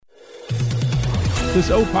This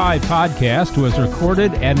Opie podcast was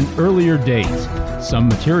recorded at an earlier date. Some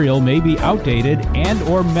material may be outdated and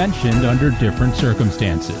or mentioned under different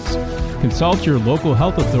circumstances. Consult your local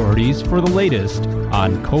health authorities for the latest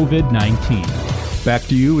on COVID-19. Back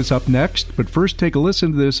to You is up next, but first take a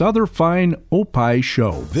listen to this other fine Opie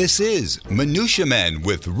show. This is Minutia Men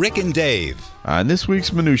with Rick and Dave. On this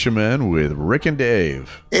week's Minutia Men with Rick and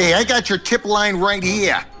Dave. Hey, I got your tip line right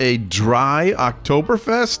here. A dry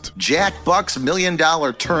Oktoberfest? Jack Buck's $1 Million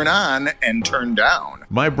Turn On and Turn Down.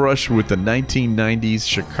 My brush with the 1990s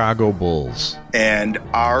Chicago Bulls. And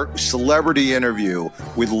our celebrity interview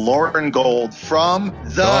with Lauren Gold from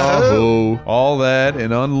The Who. All that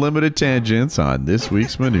and unlimited tangents on this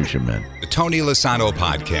week's Minutia Men. The Tony Lasano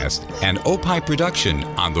Podcast, an Opie production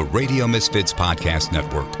on the Radio Misfits Podcast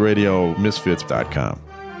Network. RadioMisfits.com.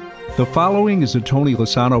 The following is a Tony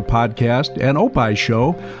Lasano podcast and Opie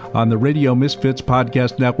show on the Radio Misfits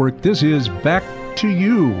Podcast Network. This is Back to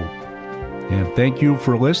You. And thank you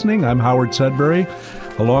for listening. I'm Howard Sudbury,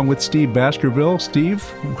 along with Steve Baskerville. Steve,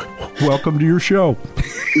 welcome to your show.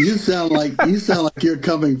 You sound like you're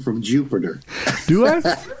coming from Jupiter. Do I?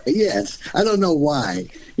 Yes. I don't know why.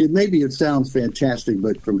 Maybe it sounds fantastic,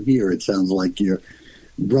 but from here it sounds like you're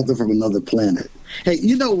brother from another planet. Hey,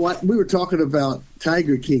 you know what? We were talking about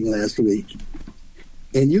Tiger King last week,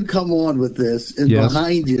 and you come on with this, and yes.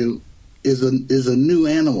 Behind you is a new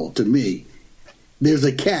animal to me. There's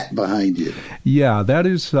a cat behind you. Yeah,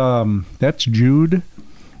 that's Jude,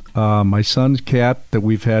 my son's cat that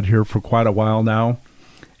we've had here for quite a while now.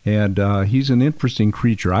 And he's an interesting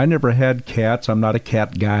creature. I never had cats. I'm not a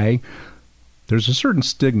cat guy. There's a certain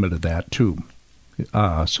stigma to that, too.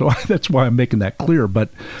 So that's why I'm making that clear. But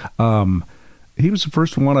he was the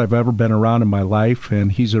first one I've ever been around in my life,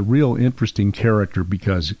 and he's a real interesting character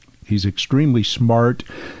because he's extremely smart.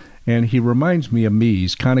 And he reminds me of me.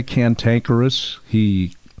 He's kind of cantankerous.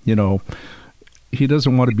 He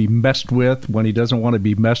doesn't want to be messed with when he doesn't want to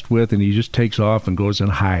be messed with, and he just takes off and goes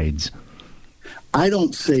and hides. I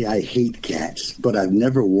don't say I hate cats, but I've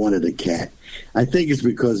never wanted a cat. I think it's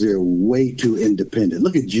because they're way too independent.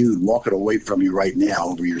 Look at Jude walking away from you right now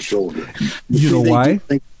over your shoulder. You know why?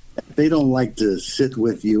 They don't like to sit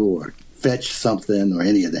with you or fetch something or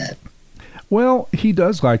any of that. Well, he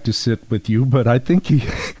does like to sit with you, but I think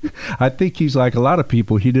he's like a lot of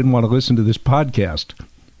people. He didn't want to listen to this podcast.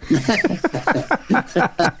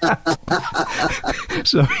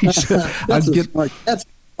 So he said, that's a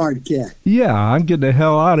smart cat. Yeah, I'm getting the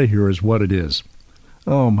hell out of here is what it is.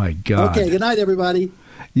 Oh, my God. Okay, good night, everybody.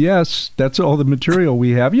 Yes, that's all the material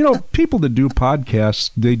we have. You know, people that do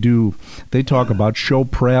podcasts, they talk about show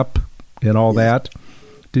prep and all that.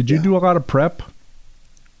 Did you do a lot of prep?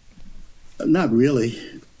 Not really.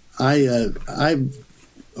 I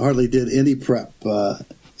hardly did any prep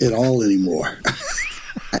at all anymore.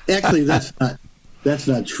 Actually, that's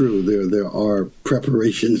not true. There are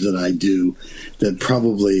preparations that I do that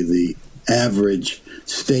probably the average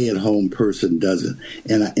stay-at-home person doesn't.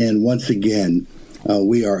 And once again,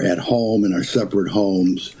 we are at home in our separate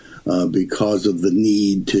homes because of the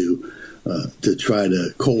need to try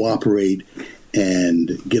to cooperate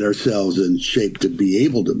and get ourselves in shape to be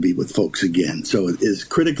able to be with folks again. So it is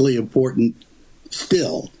critically important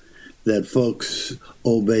still that folks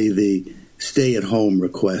obey the stay-at-home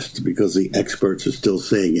request because the experts are still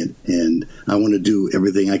saying it. And I want to do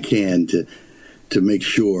everything I can to make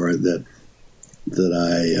sure that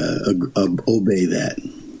I obey that.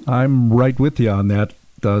 I'm right with you on that,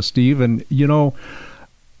 Steve. And, you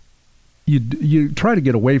try to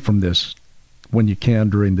get away from this when you can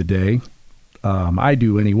during the day. I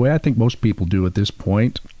do anyway. I think most people do at this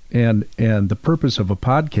point. And the purpose of a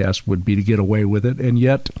podcast would be to get away with it. And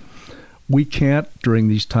yet we can't, during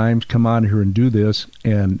these times, come on here and do this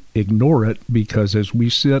and ignore it because as we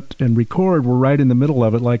sit and record, we're right in the middle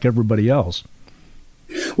of it like everybody else.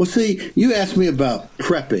 Well, see, you asked me about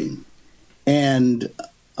prepping. And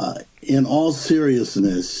in all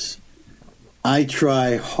seriousness, I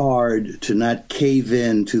try hard to not cave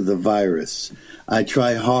in to the virus. I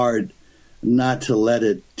try hard not to let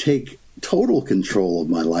it take total control of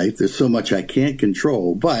my life. There's so much I can't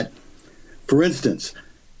control. But, for instance,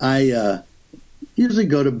 I usually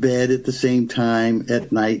go to bed at the same time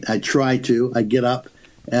at night. I try to. I get up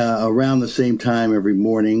around the same time every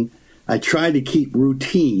morning. I try to keep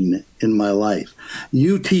routine in my life.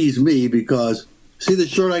 You tease me because, see the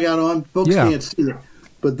shirt I got on? Folks can't see it.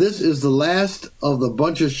 But this is the last of the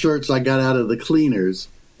bunch of shirts I got out of the cleaners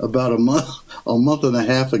about a month and a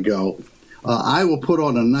half ago. I will put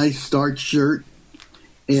on a nice starch shirt,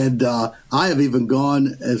 and I have even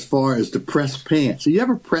gone as far as to press pants. Do you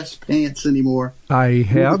ever press pants anymore? I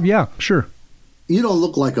have, yeah, sure. you don't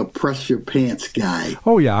look like a press your pants guy.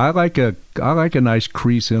 Oh yeah, I like a nice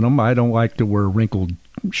crease in them. I don't like to wear wrinkled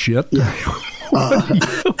shit. Yeah.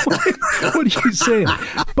 What are you saying?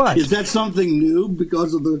 But is that something new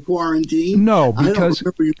because of the quarantine? No, I don't because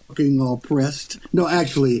remember you looking all pressed. No,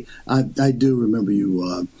 actually, I do remember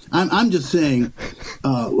you. I'm just saying,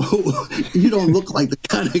 you don't look like the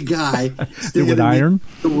kind of guy with iron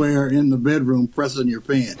to wear in the bedroom pressing your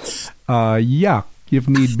pants. Yeah. If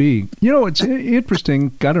need be. You know, it's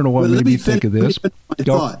interesting. I don't know what made me think of this.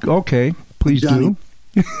 Okay, please Johnny.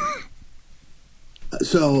 do.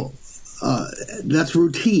 So that's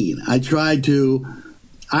routine. I try to,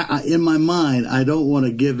 in my mind, I don't want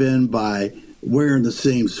to give in by wearing the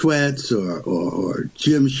same sweats or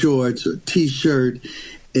gym shorts or T-shirt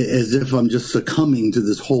as if I'm just succumbing to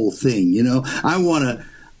this whole thing. You know, I want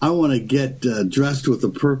to get dressed with a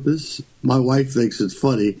purpose. My wife thinks it's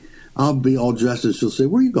funny. I'll be all dressed and she'll say,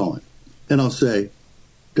 "Where are you going?" And I'll say,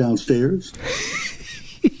 "Downstairs."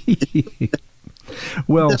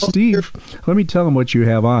 Well, Steve, let me tell them what you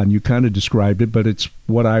have on. You kind of described it, but it's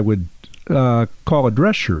what I would call a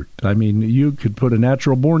dress shirt. I mean, you could put a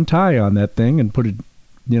natural born tie on that thing and put a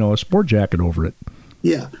sport jacket over it.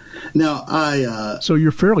 Yeah. Now, so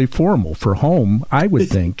you're fairly formal for home, I would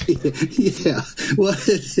think. Yeah. Well,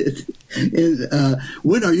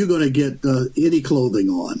 when are you going to get any clothing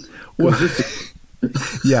on? Well,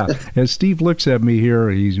 yeah. As Steve looks at me here,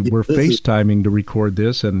 we're FaceTiming to record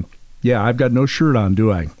this, and yeah, I've got no shirt on,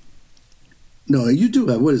 do I? No, you do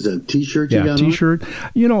have, what is that, T-shirt? Yeah, T-shirt.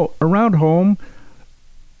 You know, around home,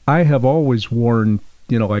 I have always worn,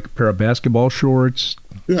 like a pair of basketball shorts,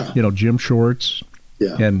 gym shorts,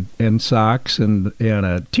 and socks and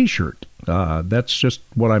a T-shirt. That's just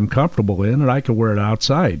what I'm comfortable in, and I can wear it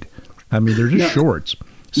outside. I mean, they're just shorts.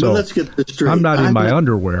 So let's get this straight. I'm not in my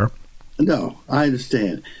underwear. No, I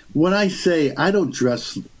understand. When I say I don't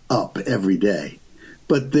dress up every day,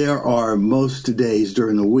 but there are most days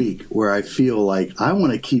during the week where I feel like I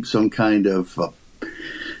want to keep some kind of I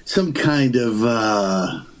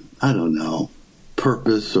don't know,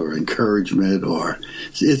 purpose or encouragement, or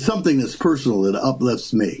it's something that's personal that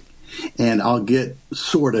uplifts me. And I'll get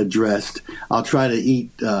sort of dressed. I'll try to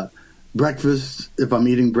eat breakfast if I'm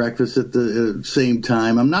eating breakfast at the same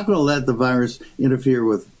time. I'm not going to let the virus interfere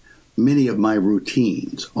with many of my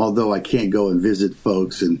routines, although I can't go and visit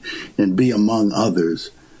folks and be among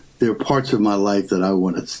others. There are parts of my life that I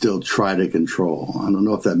want to still try to control. I don't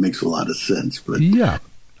know if that makes a lot of sense, but yeah,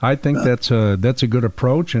 I think that's a good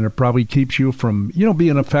approach, and it probably keeps you from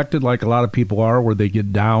being affected like a lot of people are, where they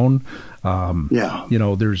get down.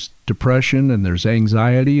 There's depression and there's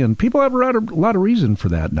anxiety, and people have a lot of reason for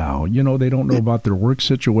that now. They don't know about their work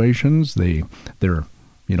situations. They're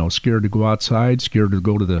scared to go outside, scared to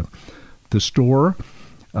go to the store.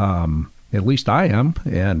 At least I am.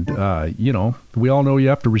 And, we all know you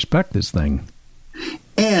have to respect this thing.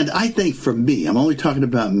 And I think for me, I'm only talking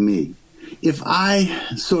about me, if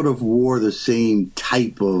I sort of wore the same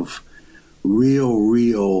type of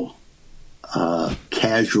real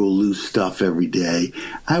casual, loose stuff every day,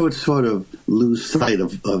 I would sort of lose sight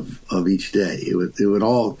of each day. It would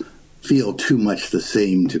all feel too much the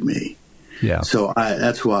same to me. Yeah. So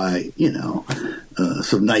that's why,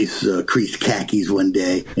 some nice creased khakis one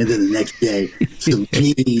day, and then the next day, some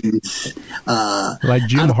jeans. Like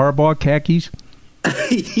Jim Harbaugh khakis?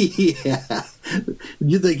 Yeah.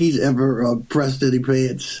 You think he's ever pressed any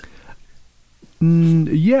pants?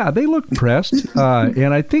 Yeah, they look pressed.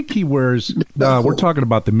 And I think he wears, we're talking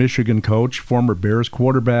about the Michigan coach, former Bears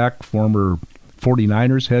quarterback, former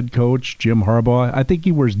 49ers head coach, Jim Harbaugh. I think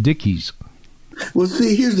he wears Dickies. Well,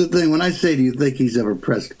 see, here's the thing. When I say, do you think he's ever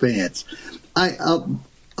pressed pants?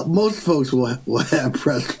 Most folks will have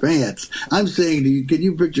pressed pants. I'm saying, can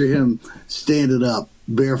you picture him standing up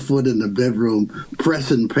barefoot in the bedroom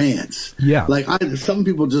pressing pants? Yeah. Like, some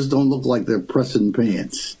people just don't look like they're pressing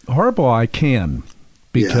pants. Harbaugh, I can,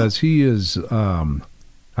 because he is,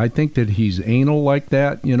 I think that he's anal like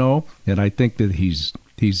that, and I think that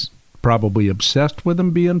he's probably obsessed with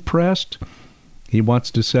him being pressed. He wants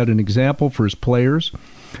to set an example for his players.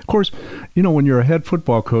 Of course, when you're a head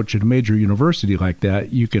football coach at a major university like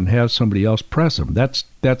that, you can have somebody else press him. That's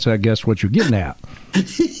I guess, what you're getting at.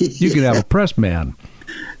 You can have a press man.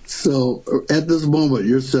 So at this moment,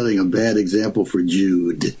 you're setting a bad example for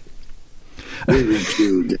Jude. Maybe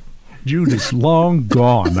Jude. Jude is long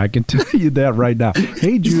gone. I can tell you that right now.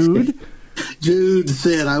 Hey, Jude. Jude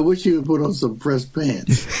said, "I wish you would put on some pressed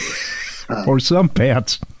pants." Or some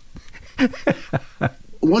pants.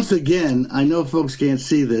 Once again, I know folks can't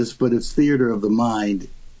see this, but it's theater of the mind.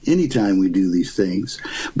 anytime we do these things.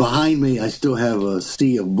 Behind me, I still have a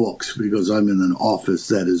sea of books because I'm in an office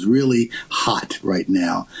that is really hot right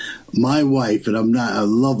now. My wife, and I'm not a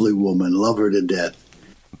lovely woman, love her to death,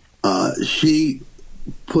 she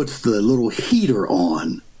puts the little heater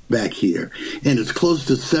on back here, and it's close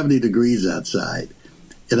to 70 degrees outside.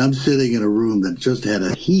 And I'm sitting in a room that just had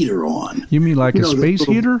a heater on. You mean like a space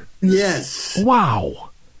heater? Yes.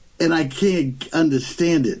 Wow. And I can't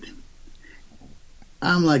understand it.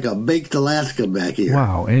 I'm like a baked Alaska back here.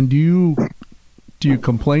 Wow. And do you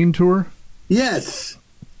complain to her? Yes.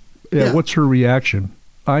 Yeah. What's her reaction?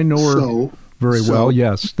 I know her very well.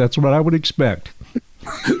 Yes, that's what I would expect.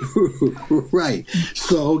 Right.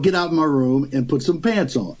 So get out of my room and put some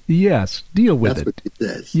pants on. Yes. Deal with That's it. what she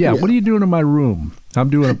says. Yeah. What are you doing in my room? I'm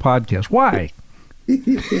doing a podcast. Why? By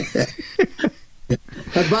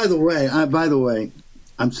the way,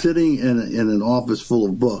 I'm sitting in an office full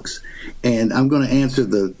of books, and I'm going to answer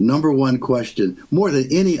the number one question more than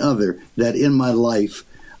any other that in my life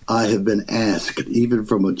I have been asked, even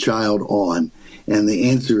from a child on. And the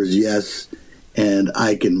answer is yes, and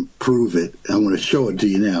I can prove it. I'm going to show it to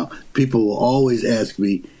you now. People will always ask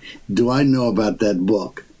me, do I know about that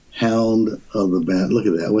book, Hound of the Baskervilles? Look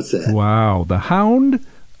at that. What's that? Wow. The Hound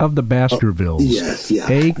of the Baskervilles. Yes, yeah.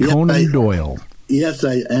 A. Conan Doyle. Yes,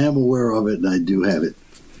 I am aware of it, and I do have it.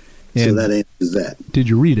 So And that answers that. did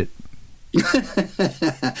you read it?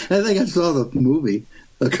 I think I saw the movie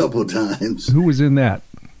a couple times. Who was in that?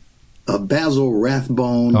 Basil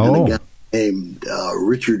Rathbone and a guy named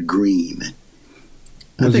Richard Green.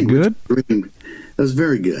 Was it good? It was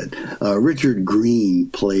very good. Richard Green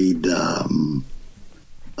played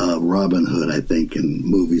Robin Hood, I think, in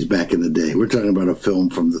movies back in the day. We're talking about a film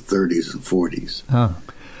from the 30s and 40s. Huh.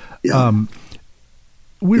 Yeah.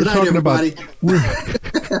 We're Good night, talking everybody.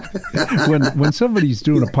 about when somebody's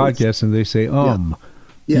doing a podcast and they say Yeah.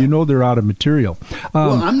 you know they're out of material.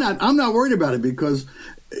 Well, I'm not worried about it because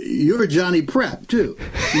you're Johnny Prep too.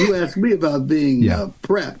 You asked me about being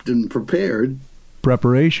prepped and prepared.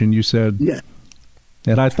 Preparation, you said. Yeah.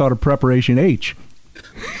 And I thought of Preparation H.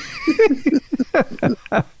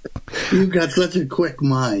 You've got such a quick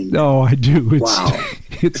mind. Oh, I do. Wow.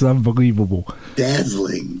 It's unbelievable.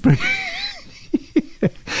 Dazzling.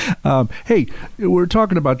 Hey, we're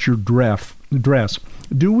talking about your dress.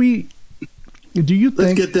 Do you think...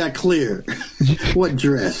 Let's get that clear. What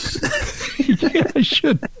dress? Yeah, I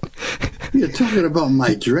should. You're talking about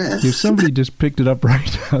my dress. If somebody just picked it up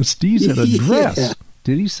right now, Steve's in a dress. Yeah.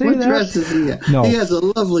 Did he say What that? dress is he at? No. He has a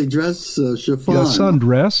lovely dress, chiffon. A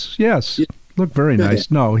sundress, yes. Yeah. Look very nice.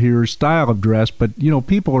 No, your style of dress, but,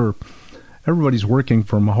 everybody's working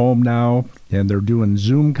from home now, and they're doing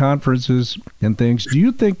Zoom conferences and things. Do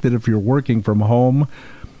you think that if you're working from home,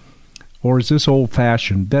 or is this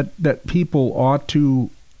old-fashioned, that people ought to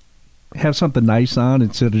have something nice on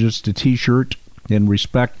instead of just a T-shirt in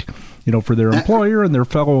respect, for their employer and their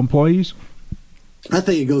fellow employees? I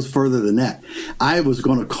think it goes further than that. I was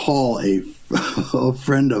going to call a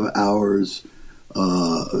friend of ours.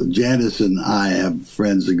 Janice and I have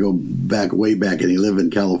friends that go way back, and he lived in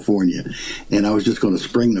California. And I was just going to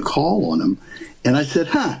spring the call on him. And I said,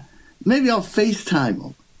 maybe I'll FaceTime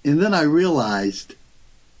him. And then I realized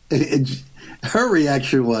her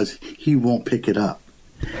reaction was, he won't pick it up.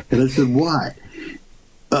 And I said, why?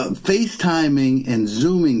 FaceTiming and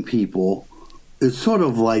Zooming people is sort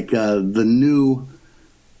of like the new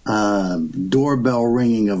doorbell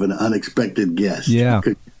ringing of an unexpected guest. Yeah.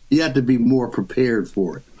 You have to be more prepared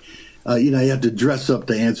for it. You have to dress up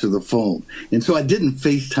to answer the phone. And so I didn't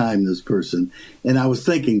FaceTime this person. And I was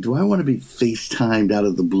thinking, do I want to be FaceTimed out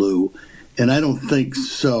of the blue? And I don't think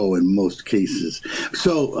so in most cases.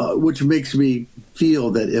 So, which makes me feel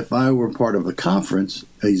that if I were part of a conference,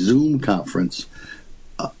 a Zoom conference,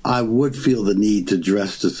 I would feel the need to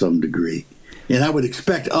dress to some degree. And I would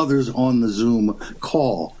expect others on the Zoom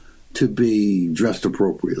call to be dressed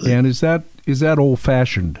appropriately. And is that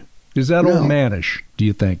old-fashioned? Is that old manish, do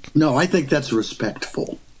you think? No, I think that's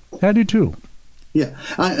respectful. I do too. Yeah,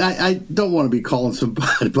 I don't want to be calling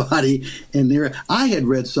somebody in there. I had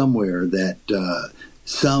read somewhere that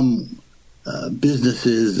some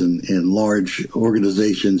businesses and large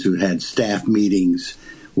organizations who had staff meetings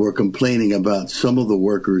were complaining about some of the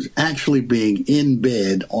workers actually being in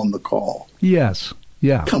bed on the call. Yes.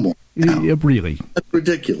 Yeah. Come on. Really. That's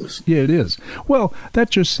ridiculous. Yeah, it is. Well,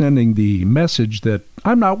 that's just sending the message that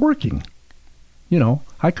I'm not working.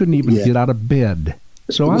 I couldn't even get out of bed.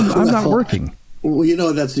 So I'm not working.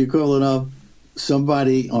 Well, that's the equivalent of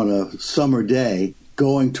somebody on a summer day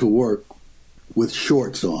going to work with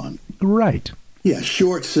shorts on. Right. Yeah,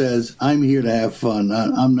 Short says, I'm here to have fun.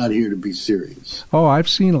 I'm not here to be serious. Oh, I've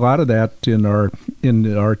seen a lot of that in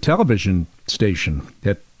our television station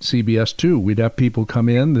at CBS 2. We'd have people come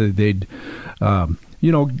in, they'd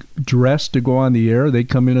dressed to go on the air. They'd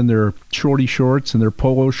come in their shorty shorts and their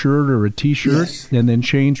polo shirt or a T-shirt, yes, and then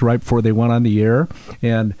change right before they went on the air.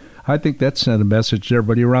 And I think that sent a message to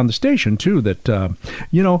everybody around the station, too, that,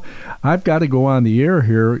 I've got to go on the air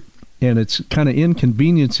here, and it's kind of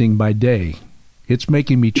inconveniencing my day. It's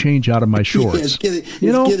making me change out of my shorts. It's getting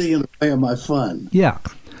in the way of my fun. Yeah.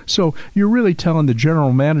 So you're really telling the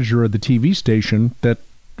general manager of the TV station that,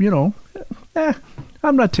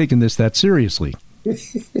 I'm not taking this that seriously.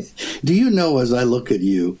 Do you know, as I look at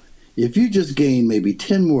you, if you just gain maybe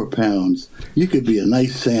 10 more pounds, you could be a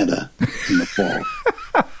nice Santa in the fall.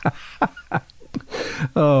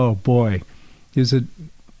 Oh, boy. Is it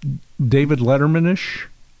David Letterman-ish?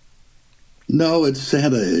 No, it's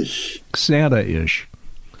Santa-ish. Santa-ish.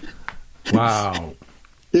 Wow.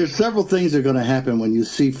 There's several things that are going to happen when you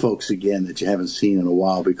see folks again that you haven't seen in a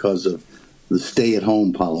while because of the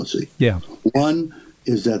stay-at-home policy. Yeah. One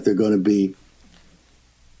is that they're going to be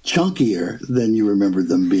chunkier than you remember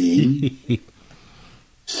them being.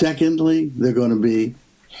 Secondly, they're going to be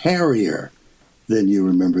hairier than you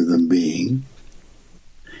remember them being.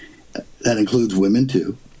 That includes women,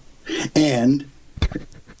 too. And...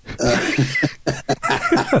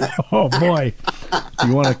 oh, boy.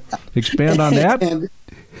 You want to expand on that?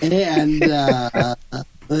 And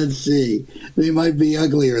let's see. They might be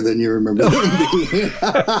uglier than you remember them being.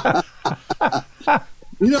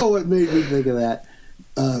 You know what made me think of that?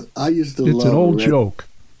 I used to love... It's an old joke.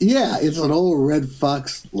 Yeah, it's an old Red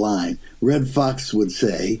Fox line. Red Fox would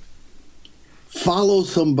say, follow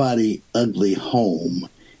somebody ugly home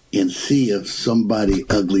and see if somebody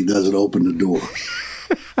ugly doesn't open the door.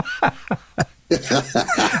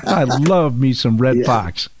 I love me some Red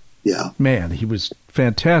Fox. Yeah. Man, he was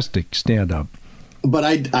fantastic stand-up. But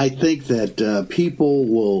I think that people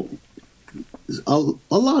will... A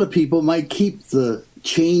lot of people might keep the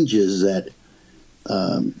changes that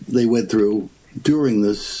they went through during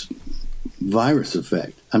this virus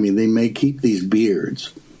effect. I mean, they may keep these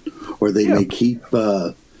beards, or they may keep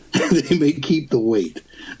they may keep the weight,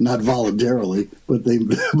 not voluntarily, but they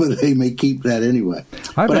may keep that anyway.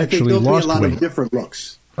 I've actually lost weight. Be a lot of different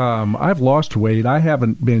looks. I've lost weight. I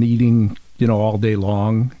haven't been eating, all day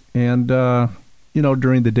long, and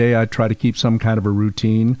during the day I try to keep some kind of a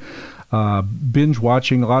routine. Binge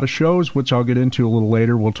watching a lot of shows, which I'll get into a little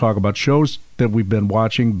later. We'll talk about shows that we've been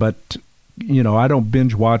watching, but I don't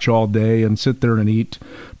binge watch all day and sit there and eat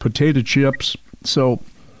potato chips. So,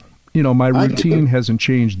 my routine hasn't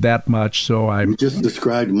changed that much. So You just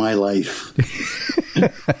described my life.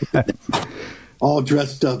 All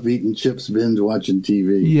dressed up, eating chips, binge watching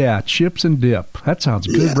TV. Yeah, chips and dip. That sounds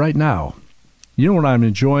good right now. You know what I'm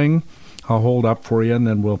enjoying? I'll hold up for you, and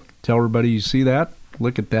then we'll tell everybody you see that.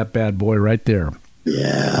 Look at that bad boy right there.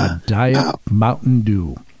 Yeah. A Diet Mountain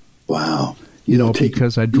Dew. Wow.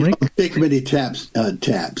 Because I drink... You don't take many taps.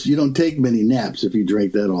 You don't take many naps if you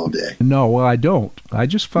drink that all day. No, well, I don't. I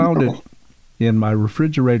just found it in my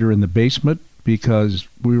refrigerator in the basement because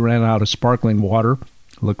we ran out of sparkling water,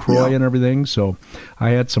 LaCroix and everything. So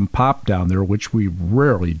I had some pop down there, which we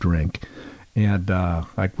rarely drink. And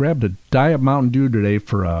I grabbed a Diet Mountain Dew today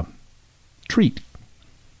for a treat.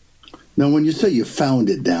 Now, when you say you found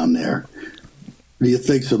it down there, do you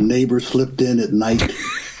think some neighbor slipped in at night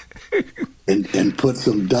and put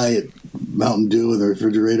some Diet Mountain Dew in the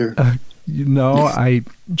refrigerator? No, I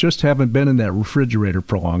just haven't been in that refrigerator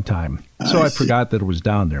for a long time. So I forgot that it was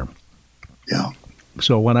down there. Yeah.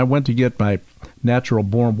 So when I went to get my Natural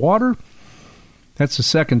Born water, that's the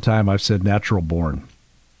second time I've said Natural Born.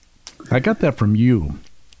 I got that from you.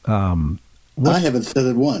 I haven't said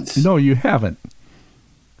it once. No, you haven't.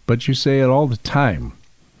 But you say it all the time.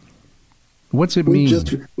 What's it mean?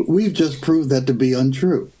 We've just proved that to be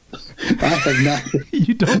untrue. I have not.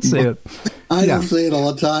 You don't say it. I don't say it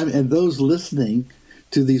all the time, and those listening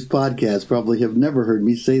to these podcasts probably have never heard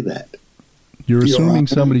me say that. You're assuming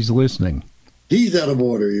somebody's listening. He's out of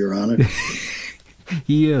order, Your Honor.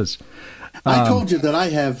 He is. I told you that I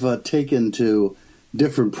have taken to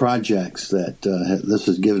different projects that this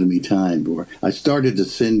has given me time for. I started to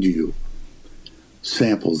send you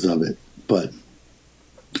samples of it, but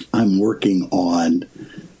I'm working on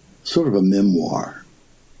sort of a memoir.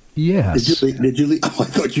 Yes. Did you leave? Oh, I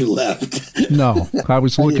thought you left. No, I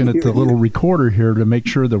was looking at the little recorder here to make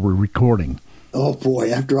sure that we're recording. Oh,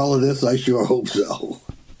 boy. After all of this, I sure hope so.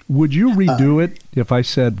 Would you redo it if I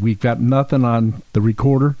said we've got nothing on the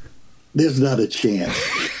recorder? There's not a chance.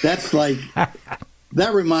 That's like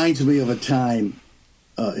That reminds me of a time,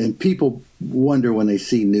 and people wonder when they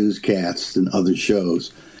see newscasts and other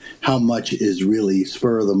shows, how much is really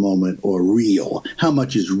spur of the moment or real? How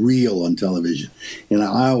much is real on television? And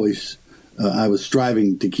I was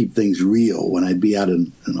striving to keep things real when I'd be out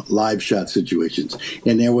in live shot situations.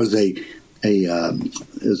 And there was a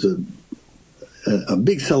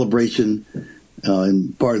big celebration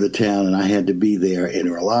in part of the town, and I had to be there. And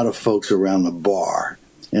there were a lot of folks around the bar,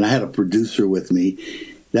 and I had a producer with me.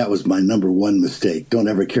 That was my number one mistake. Don't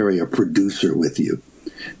ever carry a producer with you,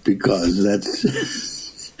 because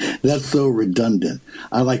that's so redundant.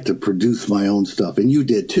 I like to produce my own stuff, and you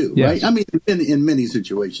did too, yes. right? I mean, in many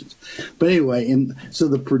situations. But anyway,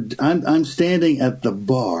 I'm standing at the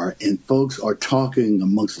bar, and folks are talking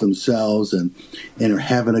amongst themselves and are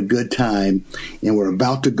having a good time, and we're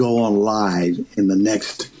about to go on live in the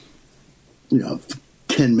next,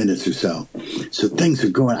 10 minutes or so. So things are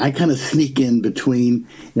going. I kind of sneak in between,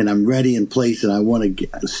 and I'm ready in place, and I want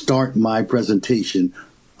to start my presentation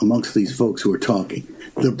amongst these folks who are talking.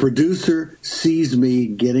 The producer sees me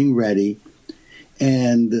getting ready,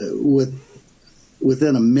 and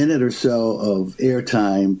within a minute or so of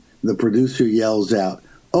airtime, the producer yells out,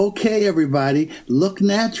 "Okay, everybody, look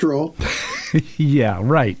natural." Yeah,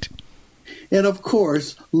 right. And of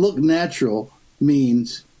course, look natural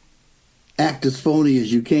means act as phony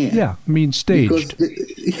as you can. Yeah, means staged.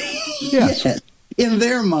 Yes. Yes, in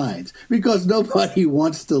their minds, because nobody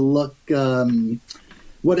wants to look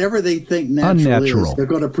whatever they think natural is. They're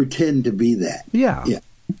going to pretend to be that.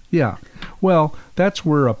 Yeah. Well, that's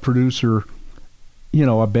where a producer,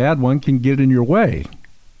 a bad one can get in your way.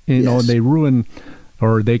 And they ruin,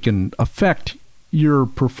 or they can affect your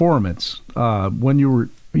performance. When you were,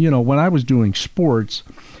 when I was doing sports,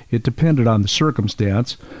 it depended on the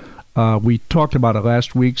circumstance. We talked about it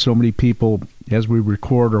last week. So many people, as we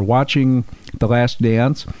record, are watching The Last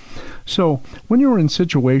Dance. So when you were in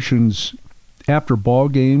situations after ball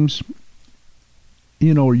games,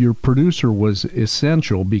 your producer was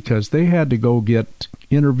essential, because they had to go get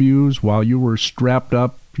interviews while you were strapped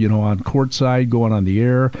up, on courtside going on the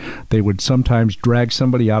air. They would sometimes drag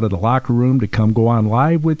somebody out of the locker room to come go on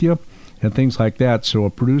live with you and things like that. So a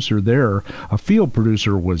producer there, a field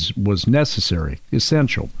producer, was necessary,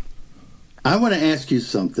 essential. I want to ask you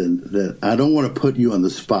something that I don't want to put you on the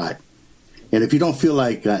spot. And if you don't feel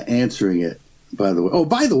like answering it, by the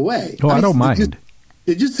way. Oh, I don't mind.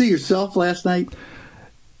 Did you see yourself last night?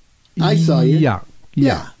 I saw you.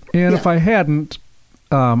 Yeah. And if I hadn't,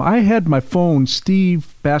 I had my phone,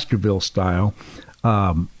 Steve Baskerville style,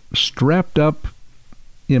 strapped up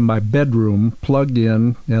in my bedroom, plugged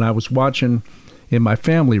in, and I was watching in my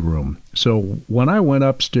family room. So when I went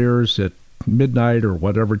upstairs at midnight or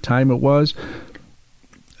whatever time it was,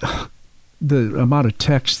 the amount of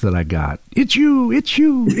texts that I got, it's you.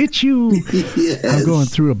 Yes. I'm going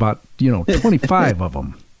through about 25 of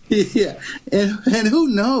them. Yeah, and who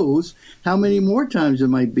knows how many more times it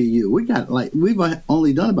might be you. We've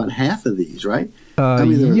only done about half of these, right? There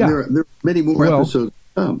are many more episodes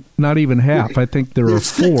to come. Not even half. I think there are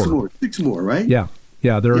 4. Six more, right? Yeah.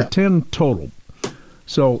 There are 10 total.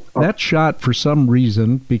 So that shot, for some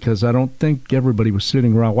reason, because I don't think everybody was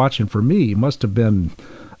sitting around watching for me, must have been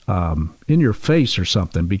in your face or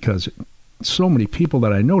something, because so many people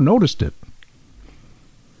that I know noticed it.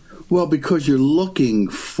 Well, because you're looking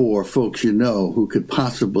for folks who could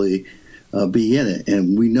possibly be in it,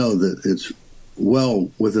 and we know that it's well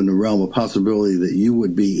within the realm of possibility that you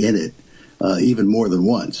would be in it even more than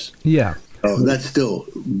once. Yeah. That's still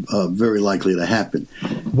very likely to happen.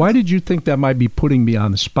 Why did you think that might be putting me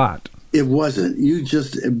on the spot? It wasn't. You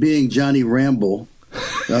just, being Johnny Ramble,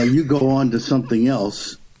 you go on to something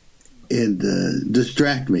else and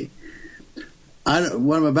distract me.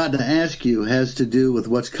 What I'm about to ask you has to do with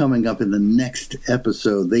what's coming up in the next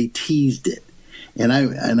episode. They teased it, and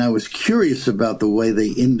I was curious about the way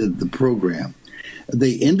they ended the program.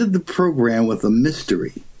 They ended the program with a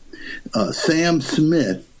mystery. Sam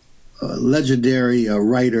Smith, legendary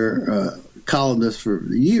writer, columnist for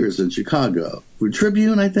years in Chicago, for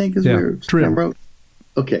Tribune, I think is where Sam wrote.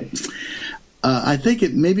 Okay. I think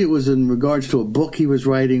maybe it was in regards to a book he was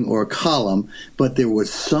writing or a column, but there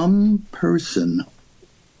was some person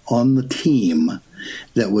on the team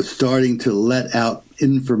that was starting to let out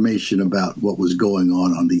information about what was going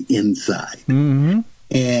on the inside. Mm-hmm.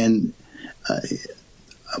 And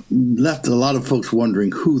left a lot of folks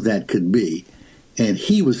wondering who that could be. And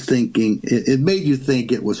he was thinking, it made you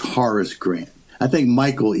think it was Horace Grant. I think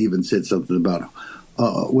Michael even said something about,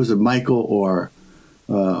 was it Michael or...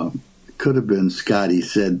 could have been Scotty,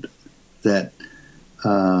 said that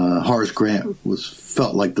Horace Grant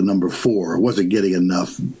felt like the number 4, wasn't getting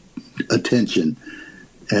enough attention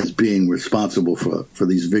as being responsible for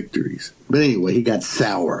these victories. But anyway, he got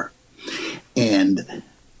sour. And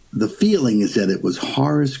the feeling is that it was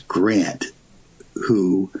Horace Grant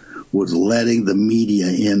who was letting the media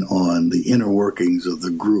in on the inner workings of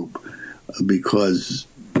the group because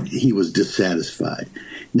he was dissatisfied.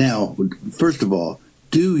 Now, first of all,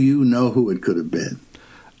 do you know who it could have been?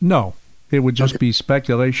 No, it would just be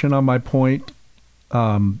speculation on my point.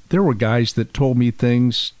 There were guys that told me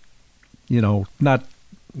things, not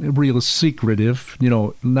real secretive,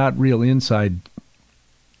 not real inside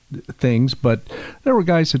things, but there were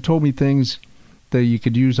guys that told me things that you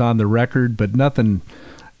could use on the record, but nothing,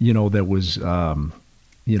 that was,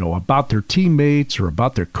 about their teammates or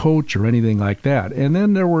about their coach or anything like that. And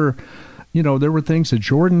then there were things that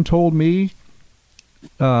Jordan told me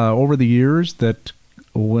over the years that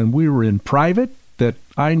when we were in private, that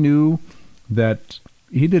I knew that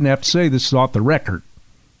he didn't have to say this is off the record.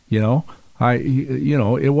 It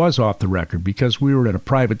was off the record because we were in a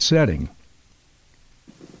private setting.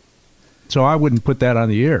 So I wouldn't put that on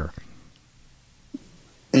the air.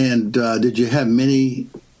 And did you have many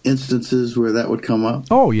instances where that would come up?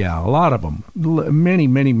 Oh, yeah, a lot of them. Many,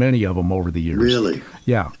 many, many of them over the years. Really?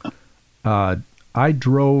 Yeah.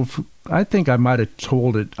 I think I might have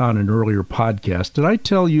told it on an earlier podcast. Did I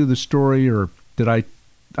tell you the story, or did I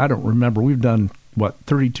don't remember. We've done,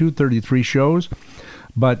 32, 33 shows?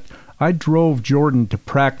 But I drove Jordan to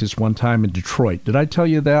practice one time in Detroit. Did I tell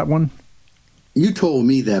you that one? You told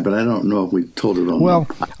me that, but I don't know if we told it on. Well,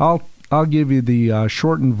 I'll give you the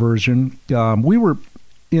shortened version. We were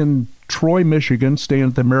in Troy, Michigan, staying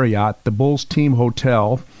at the Marriott, the Bulls team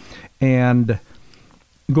hotel, and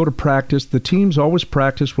go to practice. The teams always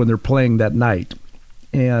practice when they're playing that night,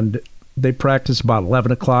 and they practice about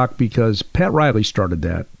 11 o'clock because Pat Riley started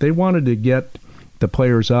that. They wanted to get the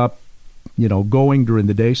players up, going during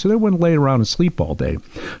the day so they wouldn't lay around and sleep all day.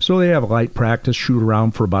 So they have a light practice, shoot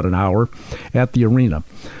around for about an hour at the arena.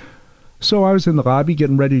 So I was in the lobby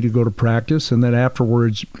getting ready to go to practice, and then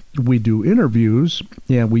afterwards we do interviews,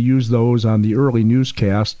 and we use those on the early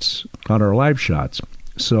newscasts on our live shots.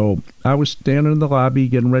 So I was standing in the lobby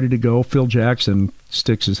getting ready to go. Phil Jackson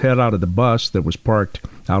sticks his head out of the bus that was parked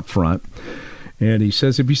out front, and he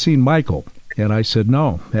says, "Have you seen Michael?" And I said,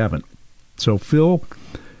 "No, haven't." So Phil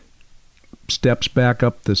steps back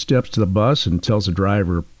up the steps to the bus and tells the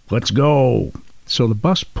driver, "Let's go." So the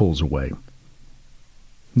bus pulls away.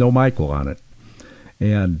 No Michael on it.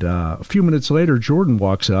 And a few minutes later, Jordan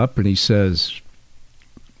walks up and he says,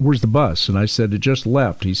 "Where's the bus?" And I said, "It just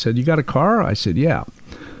left." He said, "You got a car?" I said, "Yeah."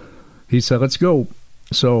 He said, "Let's go."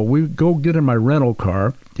 So we go get in my rental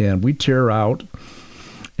car and we tear out,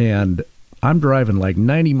 and I'm driving like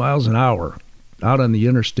 90 miles an hour out on the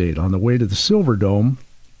interstate on the way to the Silverdome.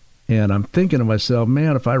 And I'm thinking to myself,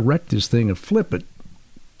 man, if I wreck this thing and flip it,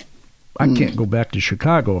 I can't go back to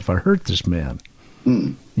Chicago if I hurt this man.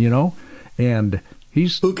 And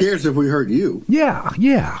he's... Who cares if we hurt you?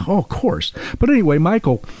 Yeah. Oh, of course. But anyway,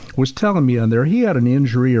 Michael was telling me on there he had an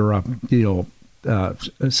injury or,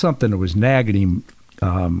 something that was nagging him.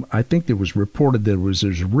 I think it was reported that it was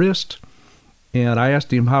his wrist. And I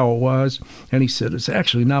asked him how it was. And he said, "It's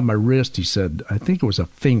actually not my wrist." He said, "I think it was a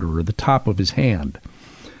finger or the top of his hand."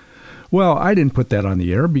 Well, I didn't put that on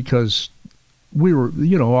the air because we were,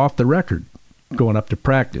 off the record going up to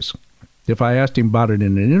practice. If I asked him about it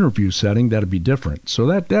in an interview setting, that'd be different. So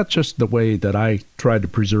that's just the way that I tried to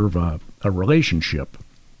preserve a relationship.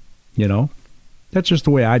 That's just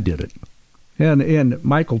the way I did it. And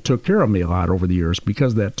Michael took care of me a lot over the years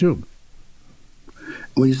because of that too.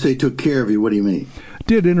 When you say took care of you, what do you mean?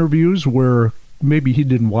 Did interviews where maybe he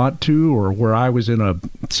didn't want to, or where I was in a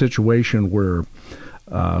situation where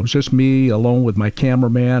it was just me alone with my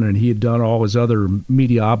cameraman, and he had done all his other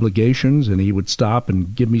media obligations, and he would stop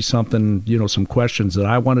and give me something, some questions that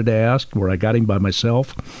I wanted to ask, where I got him by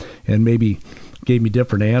myself, and maybe gave me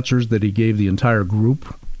different answers that he gave the entire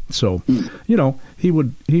group. So, he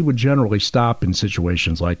would generally stop in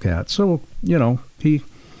situations like that. So, he,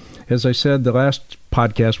 as I said, the last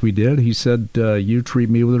podcast we did, he said, "You treat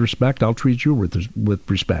me with respect, I'll treat you with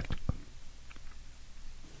respect."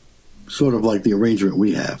 Sort of like the arrangement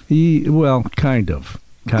we have. Well, kind of.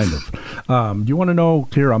 Do you want to know?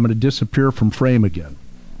 Here, I'm going to disappear from frame again.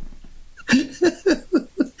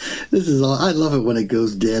 This is all. I love it when it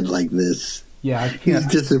goes dead like this. Yeah, He's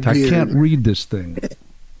disappeared. I can't read this thing.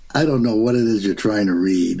 I don't know what it is you're trying to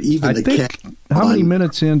read. Even the cat. How many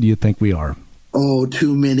minutes in do you think we are? Oh,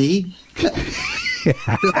 too many.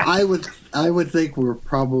 I would think we're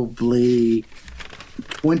probably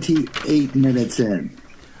 28 minutes in.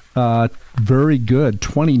 Very good.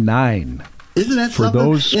 29. Isn't that for something?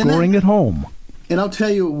 Those scoring at home? And I'll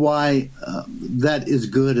tell you why that is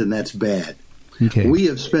good and that's bad. Okay. We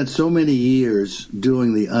have spent so many years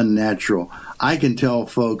doing the unnatural. I can tell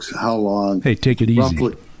folks how long. Hey, take it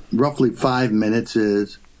easy. Roughly 5 minutes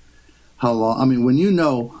is how long. I mean, when you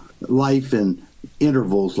know life in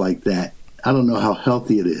intervals like that, I don't know how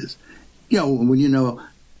healthy it is. You know, when you know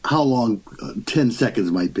how long 10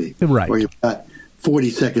 seconds might be. Right. Or you've got 40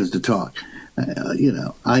 seconds to talk. You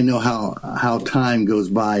know, I know how time goes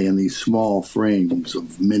by in these small frames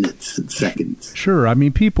of minutes and seconds. Sure. I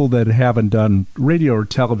mean, people that haven't done radio or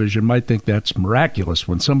television might think that's miraculous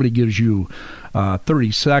when somebody gives you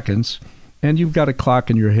 30 seconds and you've got a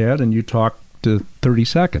clock in your head and you talk to 30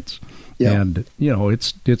 seconds. Yeah. And, you know,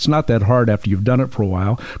 it's not that hard after you've done it for a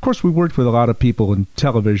while. Of course, we worked with a lot of people in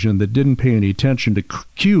television that didn't pay any attention to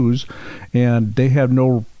cues, and they have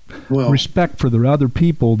no respect for the other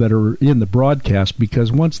people that are in the broadcast,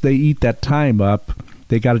 because once they eat that time up,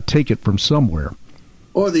 they got to take it from somewhere.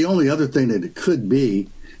 Or the only other thing that it could be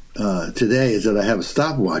today is that I have a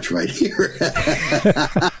stopwatch right here.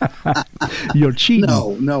 You're cheating.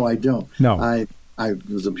 No, I don't. No. I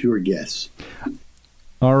was a pure guess.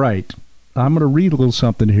 All right. I'm going to read a little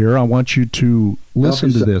something here. I want you to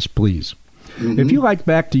listen to this, please. Mm-hmm. If you like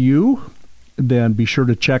Back to You, then be sure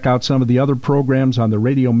to check out some of the other programs on the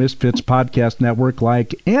Radio Misfits podcast network,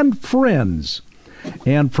 like And Friends.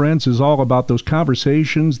 And Friends is all about those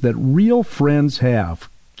conversations that real friends have.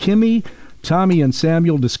 Kimmy, Tommy, and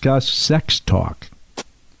Samuel discuss sex talk,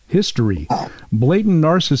 history, blatant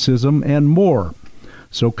narcissism, and more.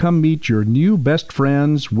 So come meet your new best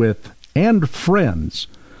friends with And Friends.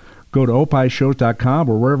 Go to opishows.com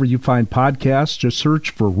or wherever you find podcasts. Just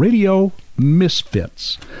search for Radio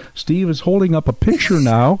Misfits. Steve is holding up a picture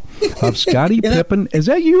now of Scottie Pippen. Is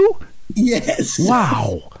that you? Yes.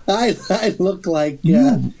 Wow. I look like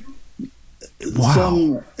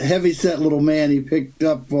some heavy-set little man he picked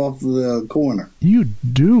up off the corner. You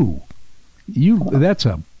do. That's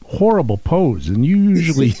a horrible pose, and you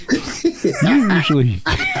usually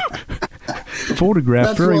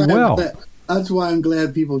photograph very well. That's why I'm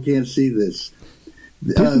glad people can't see this.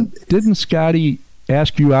 Didn't Scotty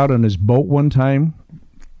ask you out on his boat one time?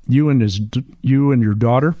 You and your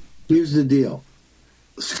daughter? Here's the deal.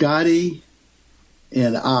 Scotty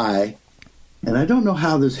and I don't know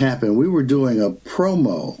how this happened. We were doing a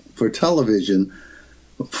promo for television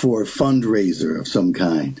for a fundraiser of some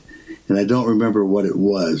kind. And I don't remember what it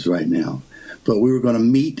was right now. But we were going to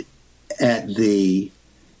meet at the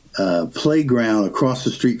playground across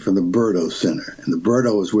the street from the Berto Center. And the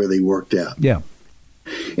Berto is where they worked out. Yeah.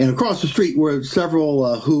 And across the street were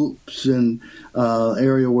several hoops and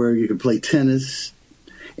area where you could play tennis.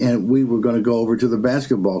 And we were going to go over to the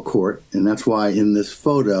basketball court. And that's why in this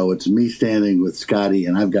photo, it's me standing with Scotty,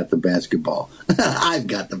 and I've got the basketball. I've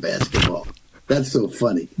got the basketball. That's so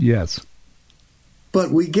funny. Yes. But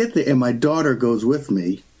we get there, and my daughter goes with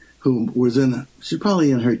me, she's probably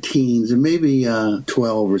in her teens, and maybe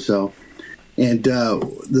 12 or so. And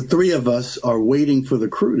the three of us are waiting for the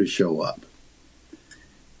crew to show up.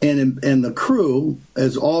 And the crew,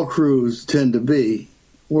 as all crews tend to be,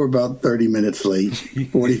 we're about 30 minutes late,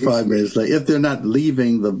 45 minutes late. If they're not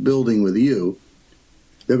leaving the building with you,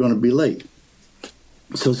 they're going to be late.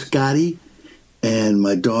 So Scotty and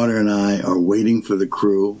my daughter and I are waiting for the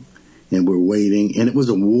crew, and we're waiting. And it was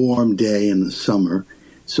a warm day in the summer,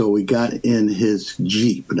 so we got in his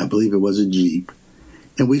Jeep, and I believe it was a Jeep,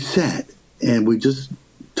 and we sat, and we just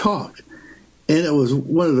talked. And it was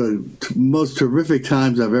one of the most terrific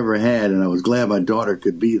times I've ever had, and I was glad my daughter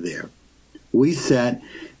could be there. We sat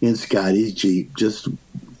in Scotty's Jeep just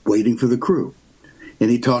waiting for the crew.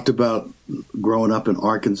 And he talked about growing up in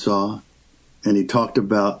Arkansas, and he talked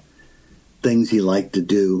about things he liked to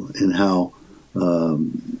do and how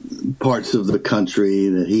parts of the country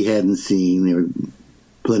that he hadn't seen. There were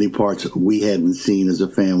plenty of parts we hadn't seen as a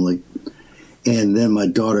family. And then my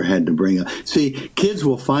daughter had to bring up. See, kids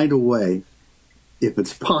will find a way, if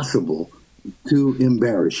it's possible, to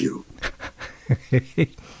embarrass you.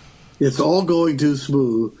 It's all going too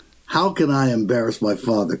smooth. How can I embarrass my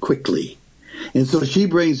father quickly? And so she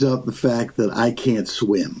brings up the fact that I can't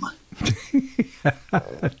swim.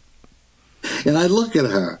 And I look at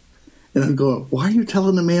her, and I'm going, why are you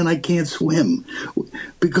telling the man I can't swim?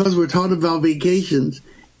 Because we're talking about vacations,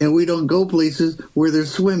 and we don't go places where they're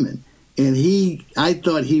swimming. And I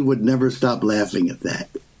thought he would never stop laughing at that.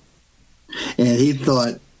 And he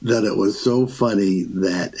thought that it was so funny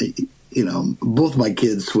that, both my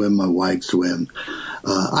kids swim, my wife swim.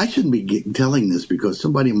 I shouldn't be telling this because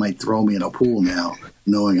somebody might throw me in a pool now,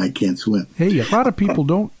 knowing I can't swim. Hey, a lot of people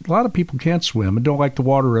don't. A lot of people can't swim and don't like the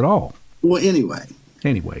water at all. Well, anyway,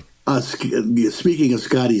 speaking of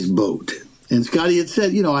Scotty's boat, and Scotty had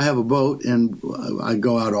said, I have a boat and I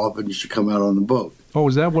go out often. You should come out on the boat. Oh,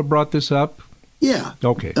 is that what brought this up? Yeah.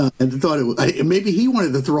 Okay. And I thought maybe he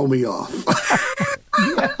wanted to throw me off.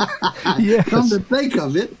 Yes. Come to think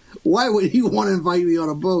of it, why would he want to invite me on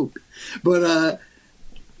a boat? But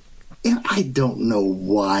I don't know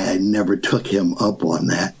why I never took him up on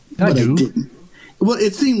that. I didn't. Well,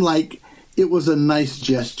 it seemed like it was a nice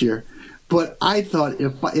gesture, but I thought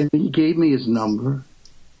and he gave me his number,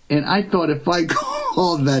 and I thought if I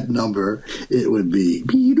called that number, it would be,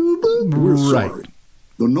 we're sorry.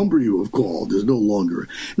 The number you have called is no longer.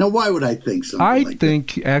 Now, why would I think something like that? I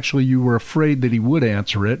think actually you were afraid that he would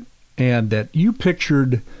answer it, and that you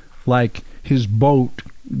pictured like his boat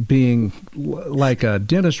being like a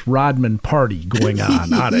Dennis Rodman party going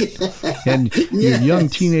on it. And your young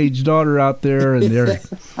teenage daughter out there, and they're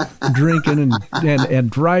drinking and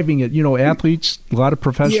driving it. Athletes, a lot of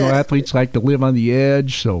professional athletes like to live on the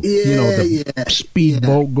edge. So, the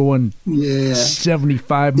speedboat going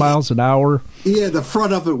 75 miles an hour. Yeah, the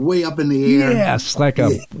front of it way up in the air. Yes, like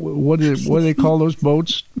what do they call those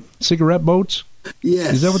boats? Cigarette boats?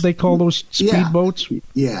 Yes. Is that what they call those speedboats?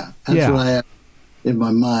 Yeah. That's what I have in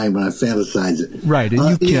my mind when I fantasize it. Right, and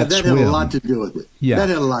you can't that swim. had a lot to do with it. Yeah. That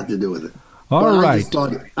had a lot to do with it. All right.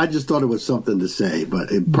 I just thought it was something to say,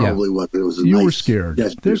 but it probably wasn't. It was a You nice were scared.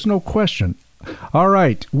 gesture. There's no question. All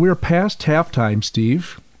right, we're past halftime,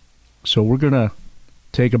 Steve. So we're going to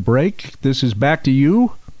take a break. This is Back to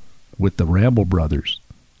You with the Ramble Brothers.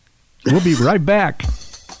 We'll be right back.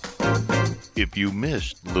 If you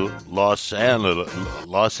missed Los Anno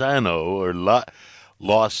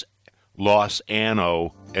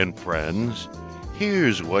and Friends,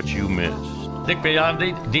 here's what you missed. Dick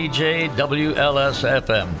Biondi, DJ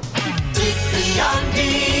WLS-FM. Dick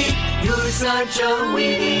Biondi, you're such a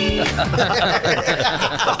weenie.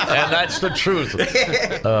 And that's the truth.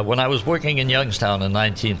 When I was working in Youngstown in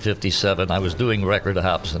 1957, I was doing record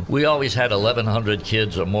hops, and we always had 1,100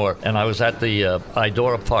 kids or more, and I was at the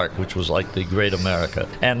Idora Park, which was like the Great America.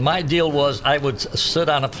 And my deal was I would sit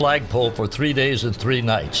on a flagpole for 3 days and 3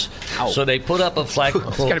 nights. Ow. So they put up a flagpole.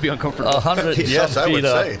 It's got to be uncomfortable. 100 some feet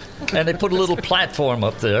up, and they put a little platform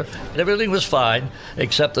up there. Everything was fine,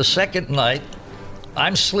 except the second night,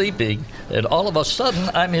 I'm sleeping, and all of a sudden,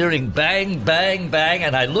 I'm hearing bang, bang, bang,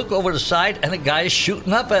 and I look over the side, and a guy is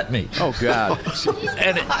shooting up at me. Oh, God.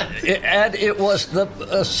 and it was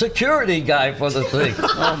the security guy for the thing.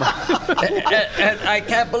 Oh, my. And I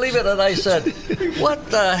can't believe it, and I said, what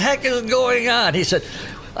the heck is going on? He said,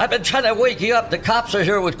 I've been trying to wake you up. The cops are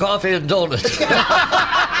here with coffee and donuts.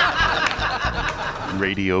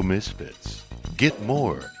 Radio Misfits. Get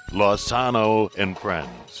more Lozano and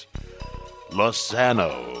Friends.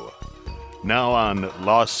 Lozano. Now on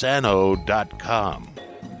Lozano.com.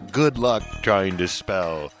 Good luck trying to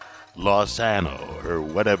spell Lozano or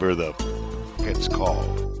whatever the it's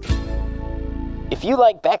called. If you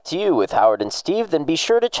like Back to You with Howard and Steve, then be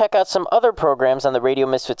sure to check out some other programs on the Radio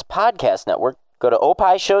Misfits Podcast Network. Go to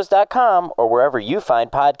opishows.com or wherever you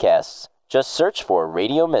find podcasts. Just search for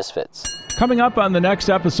Radio Misfits. Coming up on the next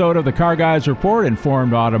episode of the Car Guys Report,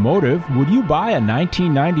 Informed Automotive, would you buy a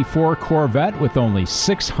 1994 Corvette with only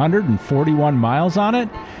 641 miles on it?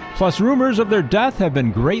 Plus, rumors of their death have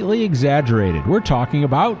been greatly exaggerated. We're talking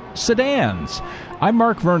about sedans. I'm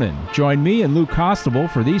Mark Vernon. Join me and Lou Costable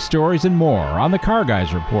for these stories and more on the Car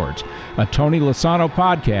Guys Report, a Tony Lasano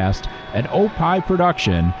podcast, an Opie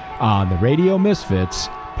production on the Radio Misfits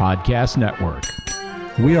Podcast Network.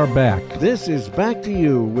 We are back. This is Back to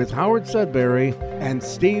You with Howard Sudbury and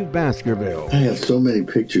Steve Baskerville. I have so many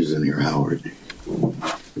pictures in here, Howard.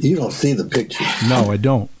 You don't see the pictures. No, I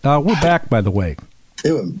don't. We're back, by the way.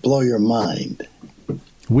 It would blow your mind.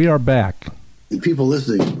 We are back. And people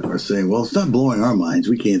listening are saying, well, it's not blowing our minds.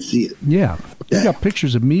 We can't see it. Yeah. You got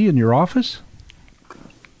pictures of me in your office?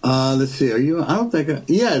 Let's see. I don't think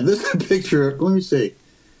yeah, this is a picture. Let me see.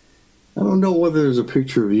 I don't know whether there's a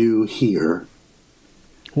picture of you here.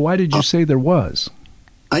 Why did you say there was?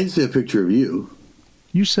 I didn't say a picture of you.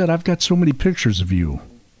 You said I've got so many pictures of you.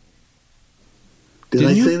 Did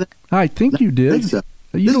I say that? I think you did. I think so.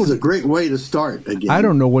 This is a great way to start again. I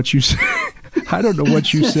don't know what you said. I don't know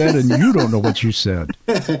what you said, and you don't know what you said.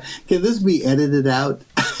 Can this be edited out?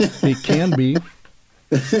 It can be.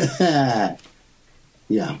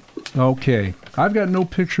 Yeah. Okay. I've got no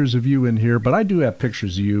pictures of you in here, but I do have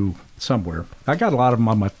pictures of you somewhere. I got a lot of them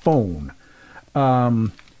on my phone.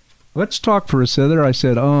 Let's talk for a second. I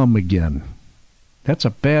said again. That's a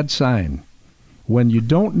bad sign. when you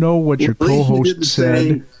don't know what your Well, at least you co-host didn't said,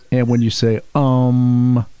 say- and when you say, At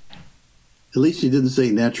least you didn't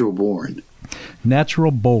say natural born.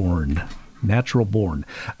 Natural born.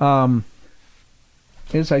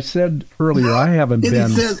 As I said earlier, I haven't And been.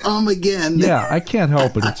 he says again. Yeah, I can't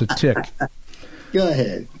help it. It's a tick. Go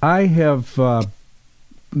ahead. I have.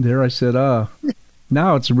 There, I said.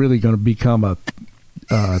 Now it's really going to become a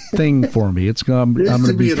thing for me. I'm going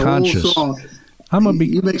to be conscious. I'm going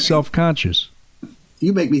to be self-conscious.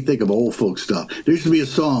 You make me think of old folk stuff. There used to be a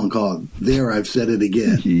song called "There I've Said It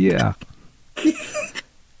Again." Yeah.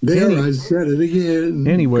 I've said it again.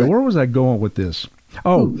 Anyway, where was I going with this?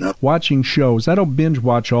 Oh, watching shows. I don't binge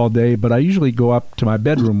watch all day, but I usually go up to my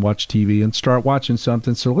bedroom, watch TV, and start watching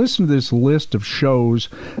something. So listen to this list of shows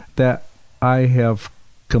that I have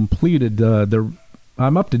completed.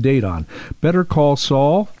 I'm up to date on. Better Call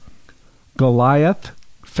Saul, Goliath,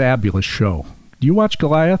 fabulous show. Do you watch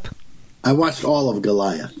Goliath? I watched all of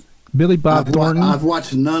Goliath. Billy Bob Thornton? I've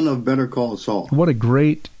watched none of Better Call Saul. What a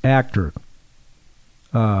great actor.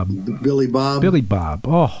 Billy Bob.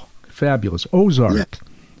 Oh, fabulous. Ozark. Yeah.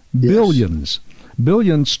 Billions.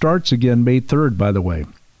 Billions starts again May 3rd, by the way.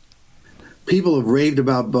 People have raved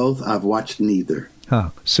about both. I've watched neither.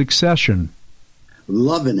 Succession.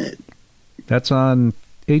 Loving it. That's on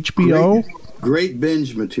HBO. Great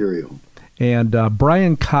binge material. And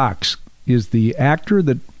Brian Cox is the actor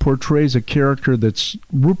that portrays a character that's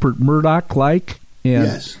Rupert Murdoch-like. And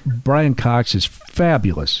yes. Brian Cox is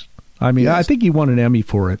fabulous. I mean, yes. I think he won an Emmy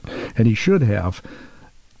for it, and he should have.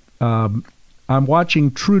 I'm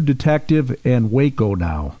watching True Detective and Waco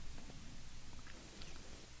now.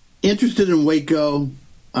 Interested in Waco.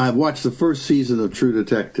 I've watched the first season of True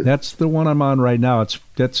Detective. That's the one I'm on right now.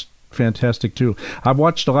 That's fantastic, too. I've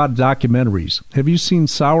watched a lot of documentaries. Have you seen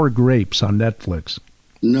Sour Grapes on Netflix?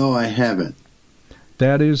 No, I haven't.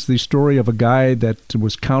 That is the story of a guy that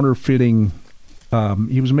was counterfeiting.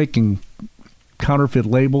 He was making counterfeit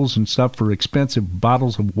labels and stuff for expensive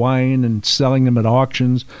bottles of wine and selling them at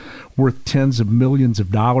auctions worth tens of millions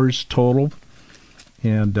of dollars total.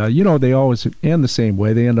 And, they always end the same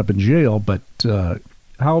way. They end up in jail. But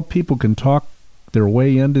how people can talk their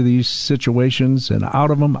way into these situations and out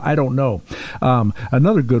of them, I don't know.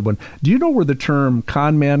 Another good one. Do you know where the term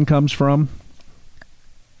con man comes from?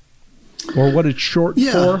 Or what it's short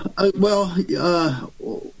for?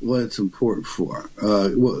 What it's important for.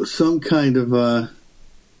 Some kind of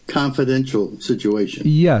confidential situation.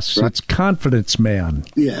 Yes, right? It's confidence man.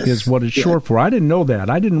 Yes. Is what it's short for. I didn't know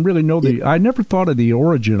that. I didn't really know I never thought of the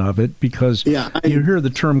origin of it because you hear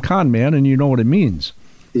the term con man and you know what it means.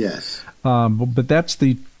 Yes. But that's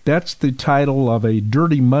the title of a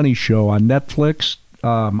Dirty Money show on Netflix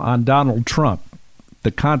on Donald Trump. The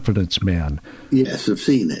Confidence Man. Yes, I've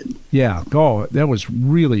seen it. Yeah. Oh, that was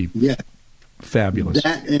really fabulous.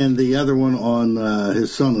 That and the other one on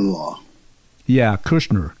his son-in-law. Yeah,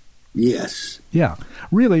 Kushner. Yes. Yeah.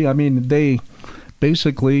 Really, I mean, they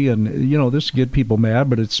basically, and, this get people mad,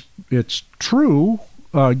 but it's true,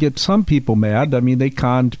 get some people mad. I mean, they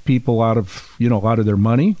conned people out of their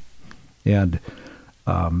money and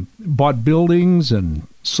bought buildings and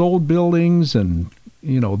sold buildings and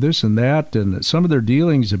this and that, and some of their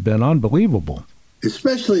dealings have been unbelievable.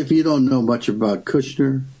 Especially if you don't know much about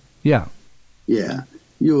Kushner. Yeah. Yeah.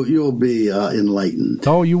 You'll be enlightened.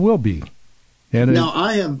 Oh, you will be. And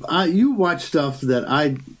now, you watch stuff that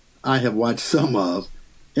I have watched some of,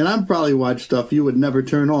 and I've probably watched stuff you would never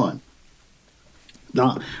turn on.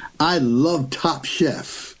 Now, I love Top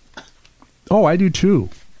Chef. Oh, I do too.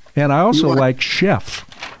 And I also like Chef.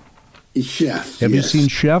 Chef. Have you seen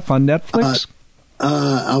Chef on Netflix?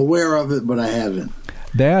 Aware of it, but I haven't.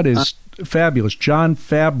 That is fabulous. Jon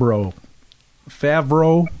Favreau.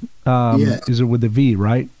 Is it with a V,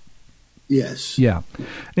 right? Yes. Yeah.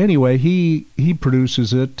 Anyway, he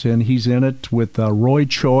produces it, and he's in it with Roy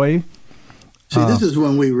Choi. See, this is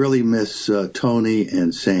when we really miss Tony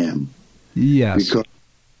and Sam. Yes. Because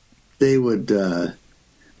they would,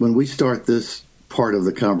 when we start this part of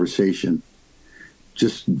the conversation,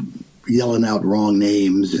 just yelling out wrong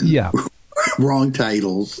names and wrong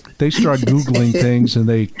titles. They start Googling things, and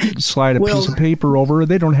they slide a piece of paper over.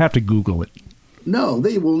 They don't have to Google it. No,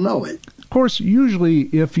 they will know it. Of course, usually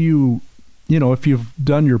if you've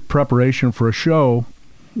done your preparation for a show,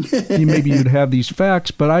 maybe you'd have these facts,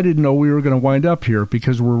 but I didn't know we were going to wind up here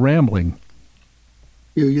because we're rambling.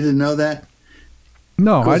 You didn't know that?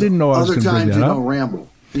 No, I didn't know I was going to bring that up. Other times you don't ramble.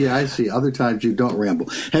 Yeah, I see. Other times you don't ramble.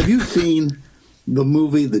 Have you seen the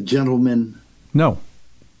movie The Gentleman? No.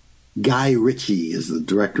 Guy Ritchie is the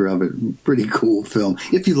director of it. Pretty cool film.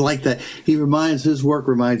 If you like that, his work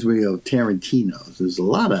reminds me of Tarantino's. There's a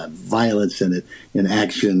lot of violence in it, and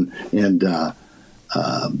action, and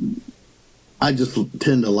I just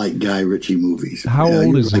tend to like Guy Ritchie movies. How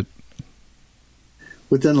old is it?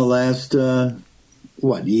 Within the last,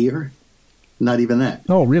 year? Not even that.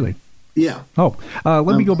 Oh, really? Yeah. Oh,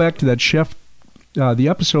 let me go back to that chef. The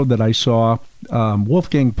episode that I saw,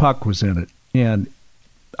 Wolfgang Puck was in it, and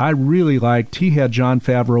I really liked. He had Jon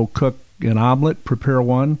Favreau cook an omelet, prepare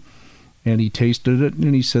one, and he tasted it,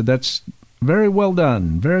 and he said, "That's very well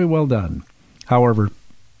done, very well done." However,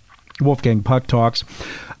 Wolfgang Puck talks,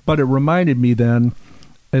 but it reminded me then,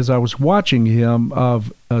 as I was watching him,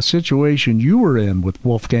 of a situation you were in with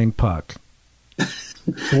Wolfgang Puck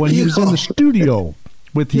when he was in the studio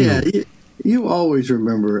with you. Yeah, you always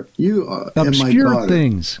remember obscure and my daughter.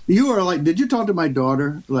 Things. You are like, did you talk to my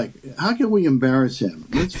daughter? Like, how can we embarrass him?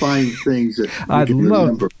 Let's find things that we can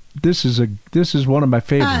remember. This is one of my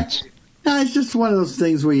favorites. It's just one of those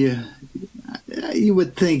things where you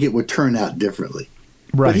would think it would turn out differently.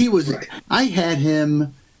 Right. But I had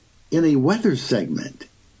him in a weather segment,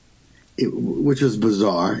 which was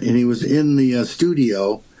bizarre, and he was in the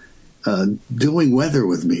studio doing weather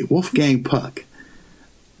with me, Wolfgang Puck.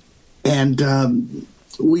 And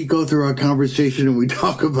we go through our conversation and we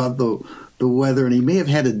talk about the weather, and he may have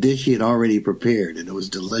had a dish he had already prepared, and it was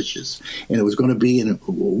delicious. And it was going to be in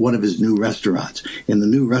one of his new restaurants. And the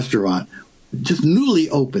new restaurant just newly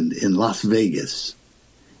opened in Las Vegas.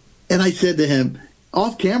 And I said to him,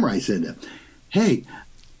 off camera, I said to him, "Hey,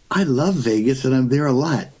 I love Vegas and I'm there a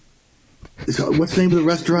lot. So what's the name of the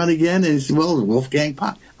restaurant again?" And he said, "Well, Wolfgang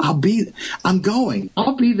Puck. I'll be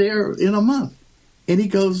there in a month." And he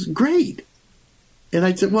goes, "Great." And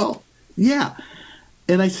I said, "Well, yeah."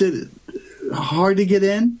 And I said, "Hard to get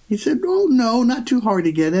in?" He said, "Oh, no, not too hard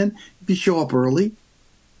to get in if you show up early."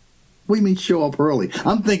 What do you mean show up early?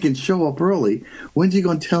 I'm thinking show up early. When's he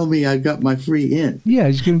going to tell me I got my free in? Yeah,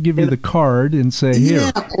 he's going to give you the card and say,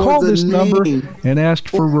 "Here, call this number and ask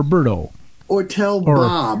for Roberto." Or tell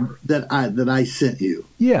Bob that I sent you.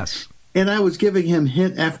 Yes. And I was giving him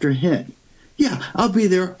hint after hint. Yeah, I'll be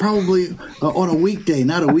there probably on a weekday,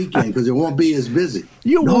 not a weekend, because it won't be as busy.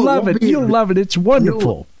 You'll love it. You'll love it. It's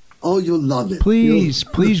wonderful. You'll love it. Please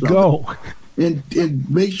go. And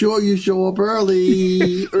make sure you show up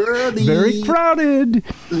early. Very crowded.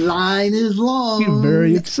 Line is long. You're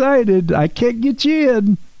very excited. I can't get you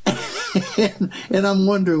in. and I'm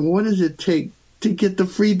wondering, what does it take to get the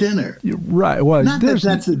free dinner? You're right. Well, not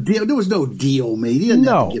that's the deal. There was no deal made. You didn't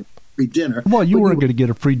have to get free dinner. Well, you weren't going to get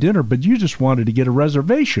a free dinner, but you just wanted to get a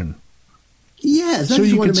reservation. Yes. So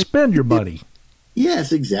you could spend your money.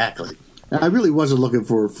 Yes, exactly. I really wasn't looking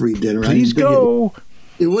for a free dinner. Please go.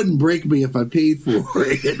 It wouldn't break me if I paid for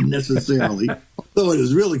it necessarily. Although it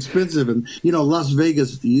was real expensive. And, Las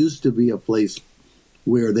Vegas used to be a place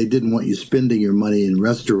where they didn't want you spending your money in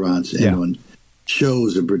restaurants and on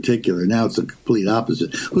shows in particular. Now it's the complete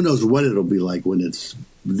opposite. Who knows what it'll be like when it's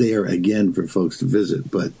there again for folks to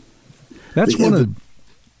visit. But that's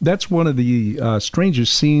one of the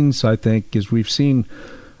strangest scenes, I think, is we've seen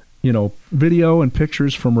video and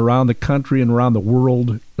pictures from around the country and around the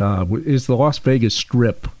world, is the Las Vegas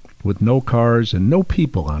Strip with no cars and no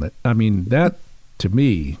people on it. I mean, that, to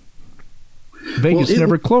me, Vegas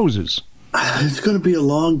never closes. It's going to be a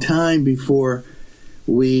long time before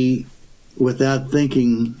we, without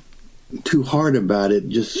thinking too hard about it,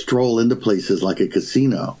 just stroll into places like a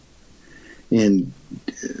casino. And,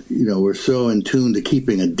 we're so in tune to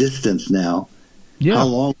keeping a distance now. Yeah.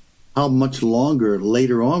 How much longer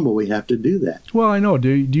later on will we have to do that? Well, I know. Do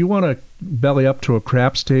you want to belly up to a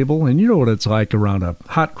craps table? And you know what it's like around a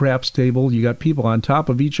hot craps table. You got people on top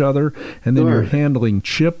of each other, and then you're handling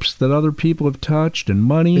chips that other people have touched and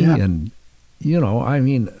money. Yeah. And,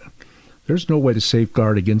 there's no way to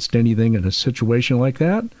safeguard against anything in a situation like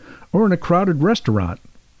that or in a crowded restaurant.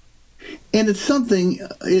 And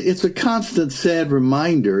it's a constant sad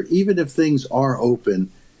reminder, even if things are open.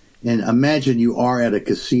 And imagine you are at a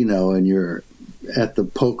casino and you're at the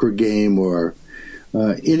poker game or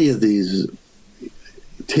any of these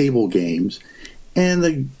table games,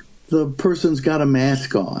 and the person's got a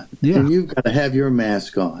mask on, and you've got to have your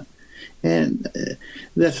mask on, and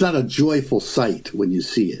that's not a joyful sight when you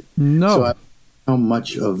see it. No. So how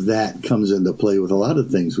much of that comes into play with a lot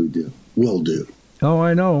of things will do. Oh,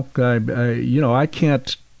 I know. I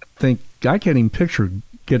can't even picture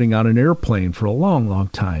getting on an airplane for a long, long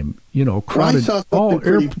time. Crowded.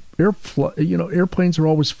 Airplanes are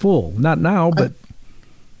always full. Not now, but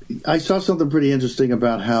I saw something pretty interesting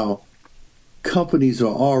about how companies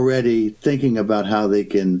are already thinking about how they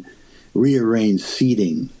can rearrange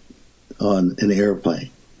seating on an airplane.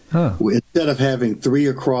 Huh. Instead of having 3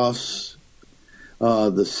 across,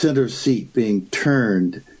 the center seat being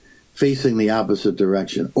turned facing the opposite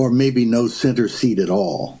direction, or maybe no center seat at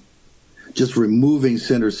all. Just removing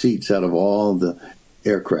center seats out of all the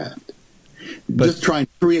aircraft. Just trying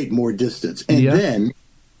to create more distance. And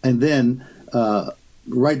then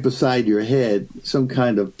right beside your head, some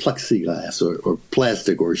kind of plexiglass or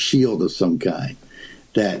plastic or shield of some kind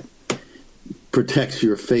that protects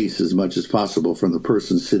your face as much as possible from the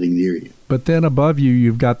person sitting near you. But then above you,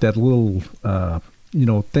 you've got that little,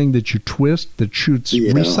 thing that you twist that shoots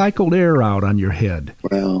recycled air out on your head.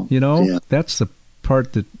 Well, that's the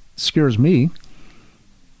part that scares me.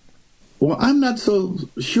 Well, I'm not so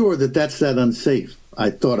sure that that's that unsafe.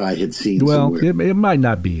 I thought I had seen somewhere. It might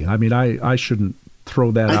not be. I mean, I shouldn't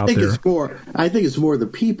throw that out there. I think it's more the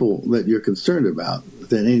people that you're concerned about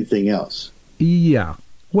than anything else. Yeah.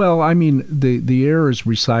 Well, I mean, the air is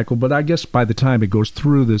recycled, but I guess by the time it goes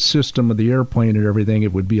through the system of the airplane and everything,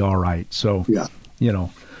 it would be all right. So,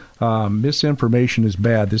 misinformation is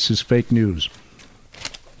bad. This is fake news.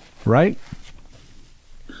 Right?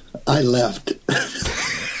 I left.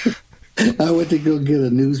 I went to go get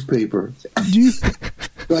a newspaper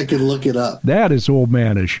so I could look it up. That is old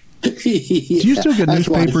manish. Do you still get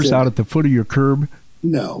newspapers out at the foot of your curb?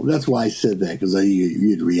 No, that's why I said that, because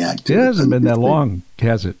you'd react to it. It hasn't been that long,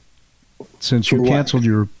 has it? Since you canceled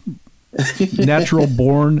your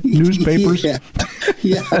natural-born newspapers? Yeah,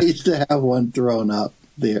 I used to have one thrown up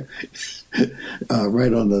there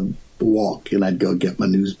right on the walk, and I'd go get my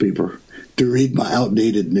newspaper to read my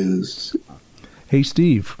outdated news. Hey,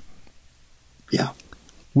 Steve. Yeah.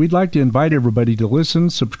 We'd like to invite everybody to listen,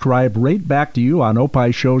 subscribe right back to you on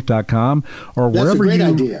opishows.com or wherever That's a great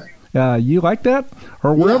idea. You like that?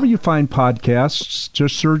 Or wherever you find podcasts,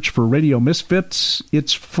 just search for Radio Misfits.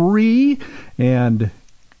 It's free, and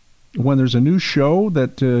when there's a new show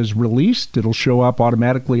that is released, it'll show up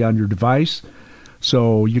automatically on your device.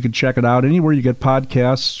 So you can check it out anywhere you get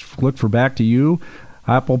podcasts. Look for Back to You,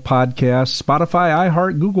 Apple Podcasts, Spotify,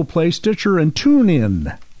 iHeart, Google Play, Stitcher, and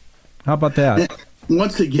TuneIn. How about that?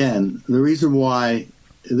 Once again, the reason why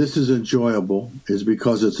this is enjoyable is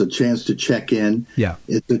because it's a chance to check in. Yeah.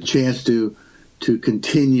 It's a chance to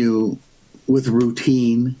continue with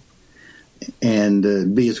routine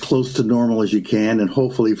and be as close to normal as you can. And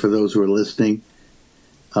hopefully for those who are listening,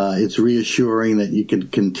 it's reassuring that you can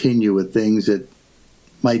continue with things that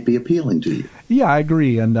might be appealing to you. Yeah, I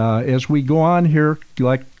agree. And as we go on here,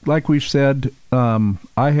 like we've said, I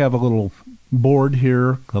have a little board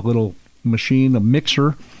here, a little machine, a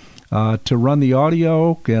mixer, to run the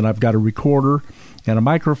audio, and I've got a recorder and a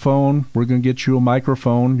microphone. We're going to get you a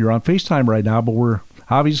microphone. You're on FaceTime right now, but we're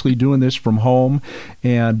obviously doing this from home,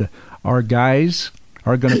 and our guys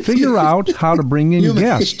are going to figure out how to bring in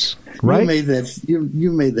guests. Right?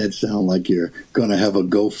 You made that sound like you're going to have a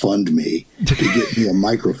GoFundMe to get me a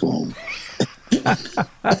microphone.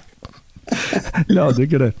 No, they're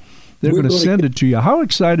going to send it to you. How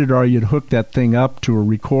excited are you to hook that thing up to a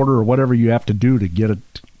recorder or whatever you have to do to get it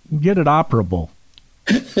operable?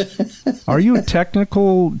 Are you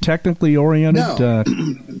technically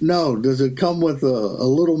oriented? No. Does it come with a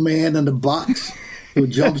little man in a box who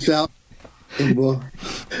jumps out and will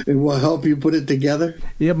help you put it together?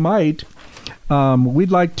 It might.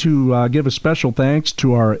 We'd like to give a special thanks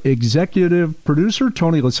to our executive producer,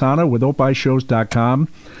 Tony Lasana, with opishows.com.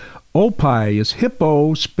 Opie is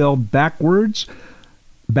hippo spelled backwards.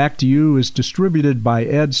 Back to You is distributed by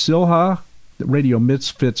Ed Silha, the Radio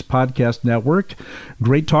Misfits Podcast Network.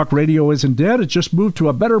 Great Talk Radio isn't dead. It just moved to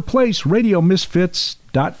a better place,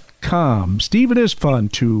 radiomisfits.com. Steve, it is fun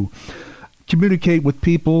to communicate with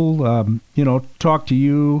people, talk to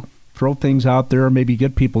you, throw things out there, maybe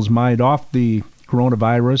get people's mind off the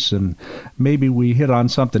coronavirus, and maybe we hit on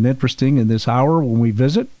something interesting in this hour when we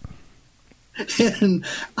visit. And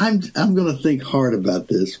I'm going to think hard about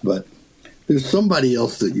this, but there's somebody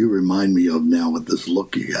else that you remind me of now with this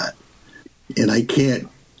look you got. And I can't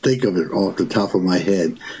think of it off the top of my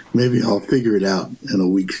head. Maybe I'll figure it out in a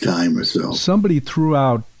week's time or so. Somebody threw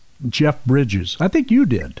out Jeff Bridges. I think you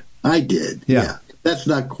did. I did, yeah. That's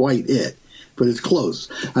not quite it, but it's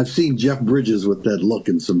close. I've seen Jeff Bridges with that look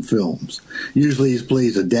in some films. Usually he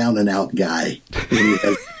plays a down-and-out guy when he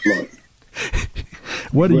has that look.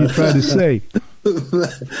 What are you trying to say?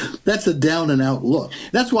 That's a down-and-out look.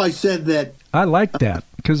 That's why I said that. I like that,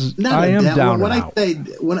 because I am down and out.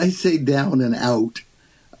 When I say down and out,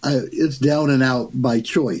 it's down and out by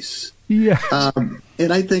choice. Yeah.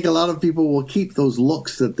 And I think a lot of people will keep those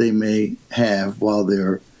looks that they may have while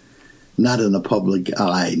they're not in the public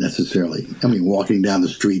eye necessarily. I mean, walking down the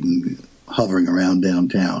street and hovering around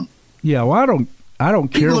downtown. Yeah, well, I don't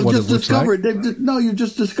care what it looks like. No, you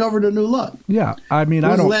just discovered a new look. Yeah, I mean,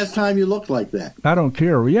 when was the last time you looked like that? I don't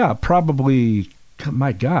care. Yeah, probably.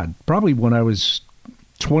 My God, probably when I was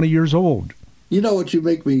 20 years old. You know what you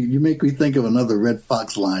make me? You make me think of another Red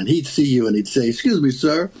Fox line. He'd see you and he'd say, "Excuse me,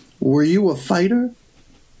 sir, were you a fighter?"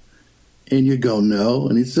 And you'd go, "No,"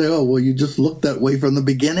 and he'd say, "Oh, well, you just looked that way from the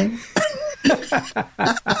beginning."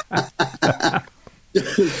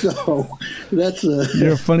 So that's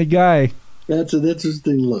you're a funny guy. That's an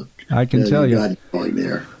interesting look. I can tell you. Going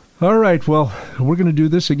there. All right. Well, we're going to do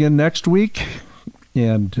this again next week,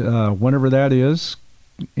 and whenever that is.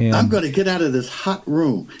 And I'm going to get out of this hot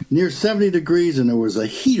room near 70 degrees, and there was a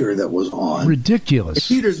heater that was on. Ridiculous.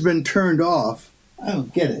 The heater's been turned off. I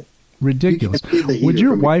don't get it. Ridiculous. Would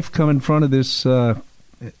your wife come in front of this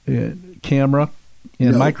camera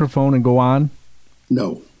and microphone and go on?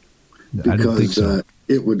 No. I didn't think so.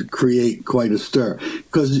 It would create quite a stir.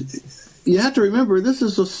 Because you have to remember, this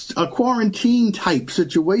is a quarantine-type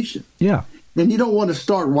situation. Yeah. And you don't want to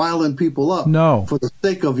start riling people up for the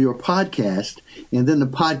sake of your podcast, and then the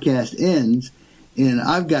podcast ends, and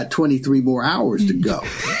I've got 23 more hours to go.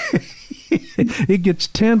 It gets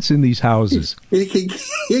tense in these houses. It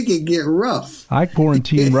can get rough. I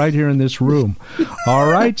quarantine right here in this room.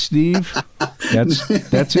 All right, Steve.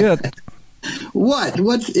 That's it. What?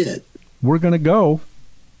 What's it? We're going to go.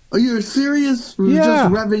 Are you serious? We were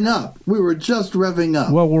just revving up. We were just revving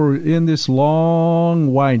up. Well, we're in this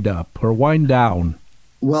long wind up or wind down.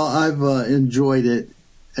 Well, I've enjoyed it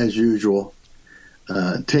as usual.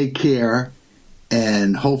 Take care,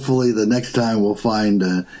 and hopefully the next time we'll find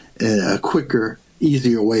a quicker,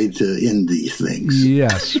 easier way to end these things.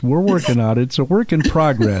 Yes, we're working on it. It's a work in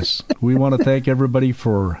progress. We want to thank everybody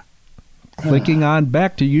for clicking on.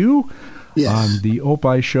 Back to you. Yes. On the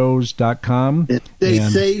opishows.com. Stay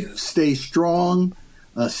safe, stay strong,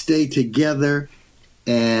 stay together,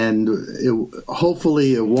 and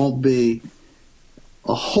hopefully it won't be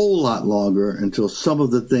a whole lot longer until some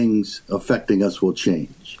of the things affecting us will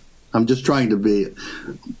change. I'm just trying to be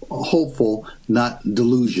hopeful, not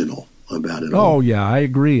delusional about it all. Oh, yeah, I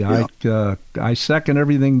agree. Yeah. I second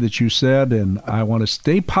everything that you said, and I want to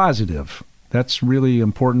stay positive. That's really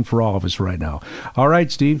important for all of us right now. All right,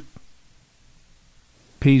 Steve.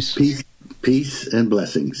 Peace. Peace and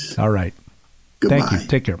blessings. All right. Goodbye. Thank you.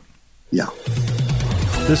 Take care. Yeah.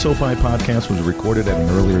 This OPI podcast was recorded at an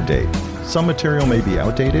earlier date. Some material may be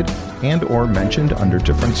outdated and or mentioned under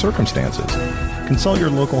different circumstances. Consult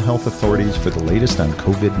your local health authorities for the latest on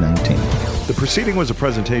COVID-19. The proceeding was a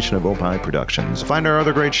presentation of OPI Productions. Find our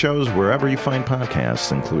other great shows wherever you find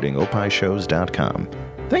podcasts, including opishows.com.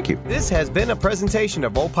 Thank you. This has been a presentation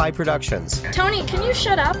of Opie Productions. Tony, can you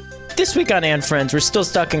shut up? This week on And Friends, we're still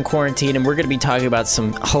stuck in quarantine, and we're going to be talking about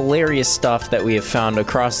some hilarious stuff that we have found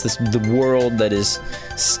across the world that is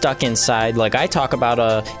stuck inside. Like I talk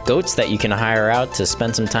about goats that you can hire out to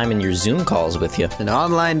spend some time in your Zoom calls with you. And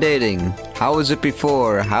online dating. How was it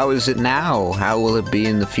before? How is it now? How will it be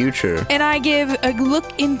in the future? And I give a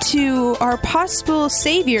look into our possible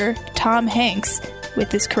savior, Tom Hanks, with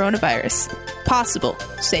this coronavirus. Possible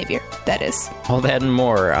savior, that is. All that and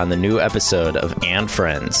more on the new episode of And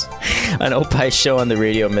Friends, an Opie show on the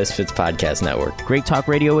Radio Misfits Podcast Network. Great Talk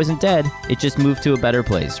Radio isn't dead. It just moved to a better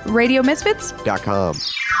place. RadioMisfits.com.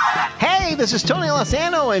 Hey, this is Tony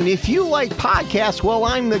Lozano, and if you like podcasts, well,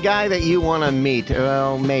 I'm the guy that you want to meet.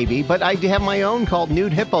 Well, maybe. But I have my own called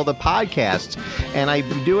Nude Hippo, the podcast, and I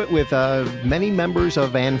do it with many members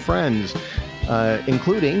of And Friends,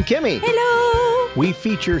 including Kimmy. Hello. We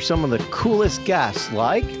feature some of the coolest guests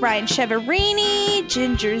like Ryan Cheverini,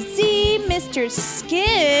 Ginger Z, Mr.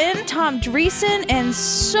 Skin, Tom Dreesen, and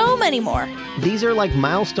so many more. These are like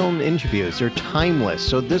milestone interviews. They're timeless.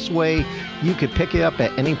 So this way you could pick it up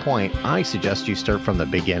at any point. I suggest you start from the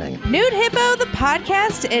beginning. Nude Hippo, the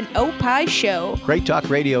podcast, and Opie show. Great Talk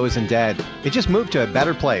Radio isn't dead. It just moved to a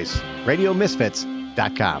better place.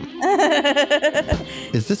 RadioMisfits.com.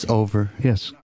 Is this over? Yes.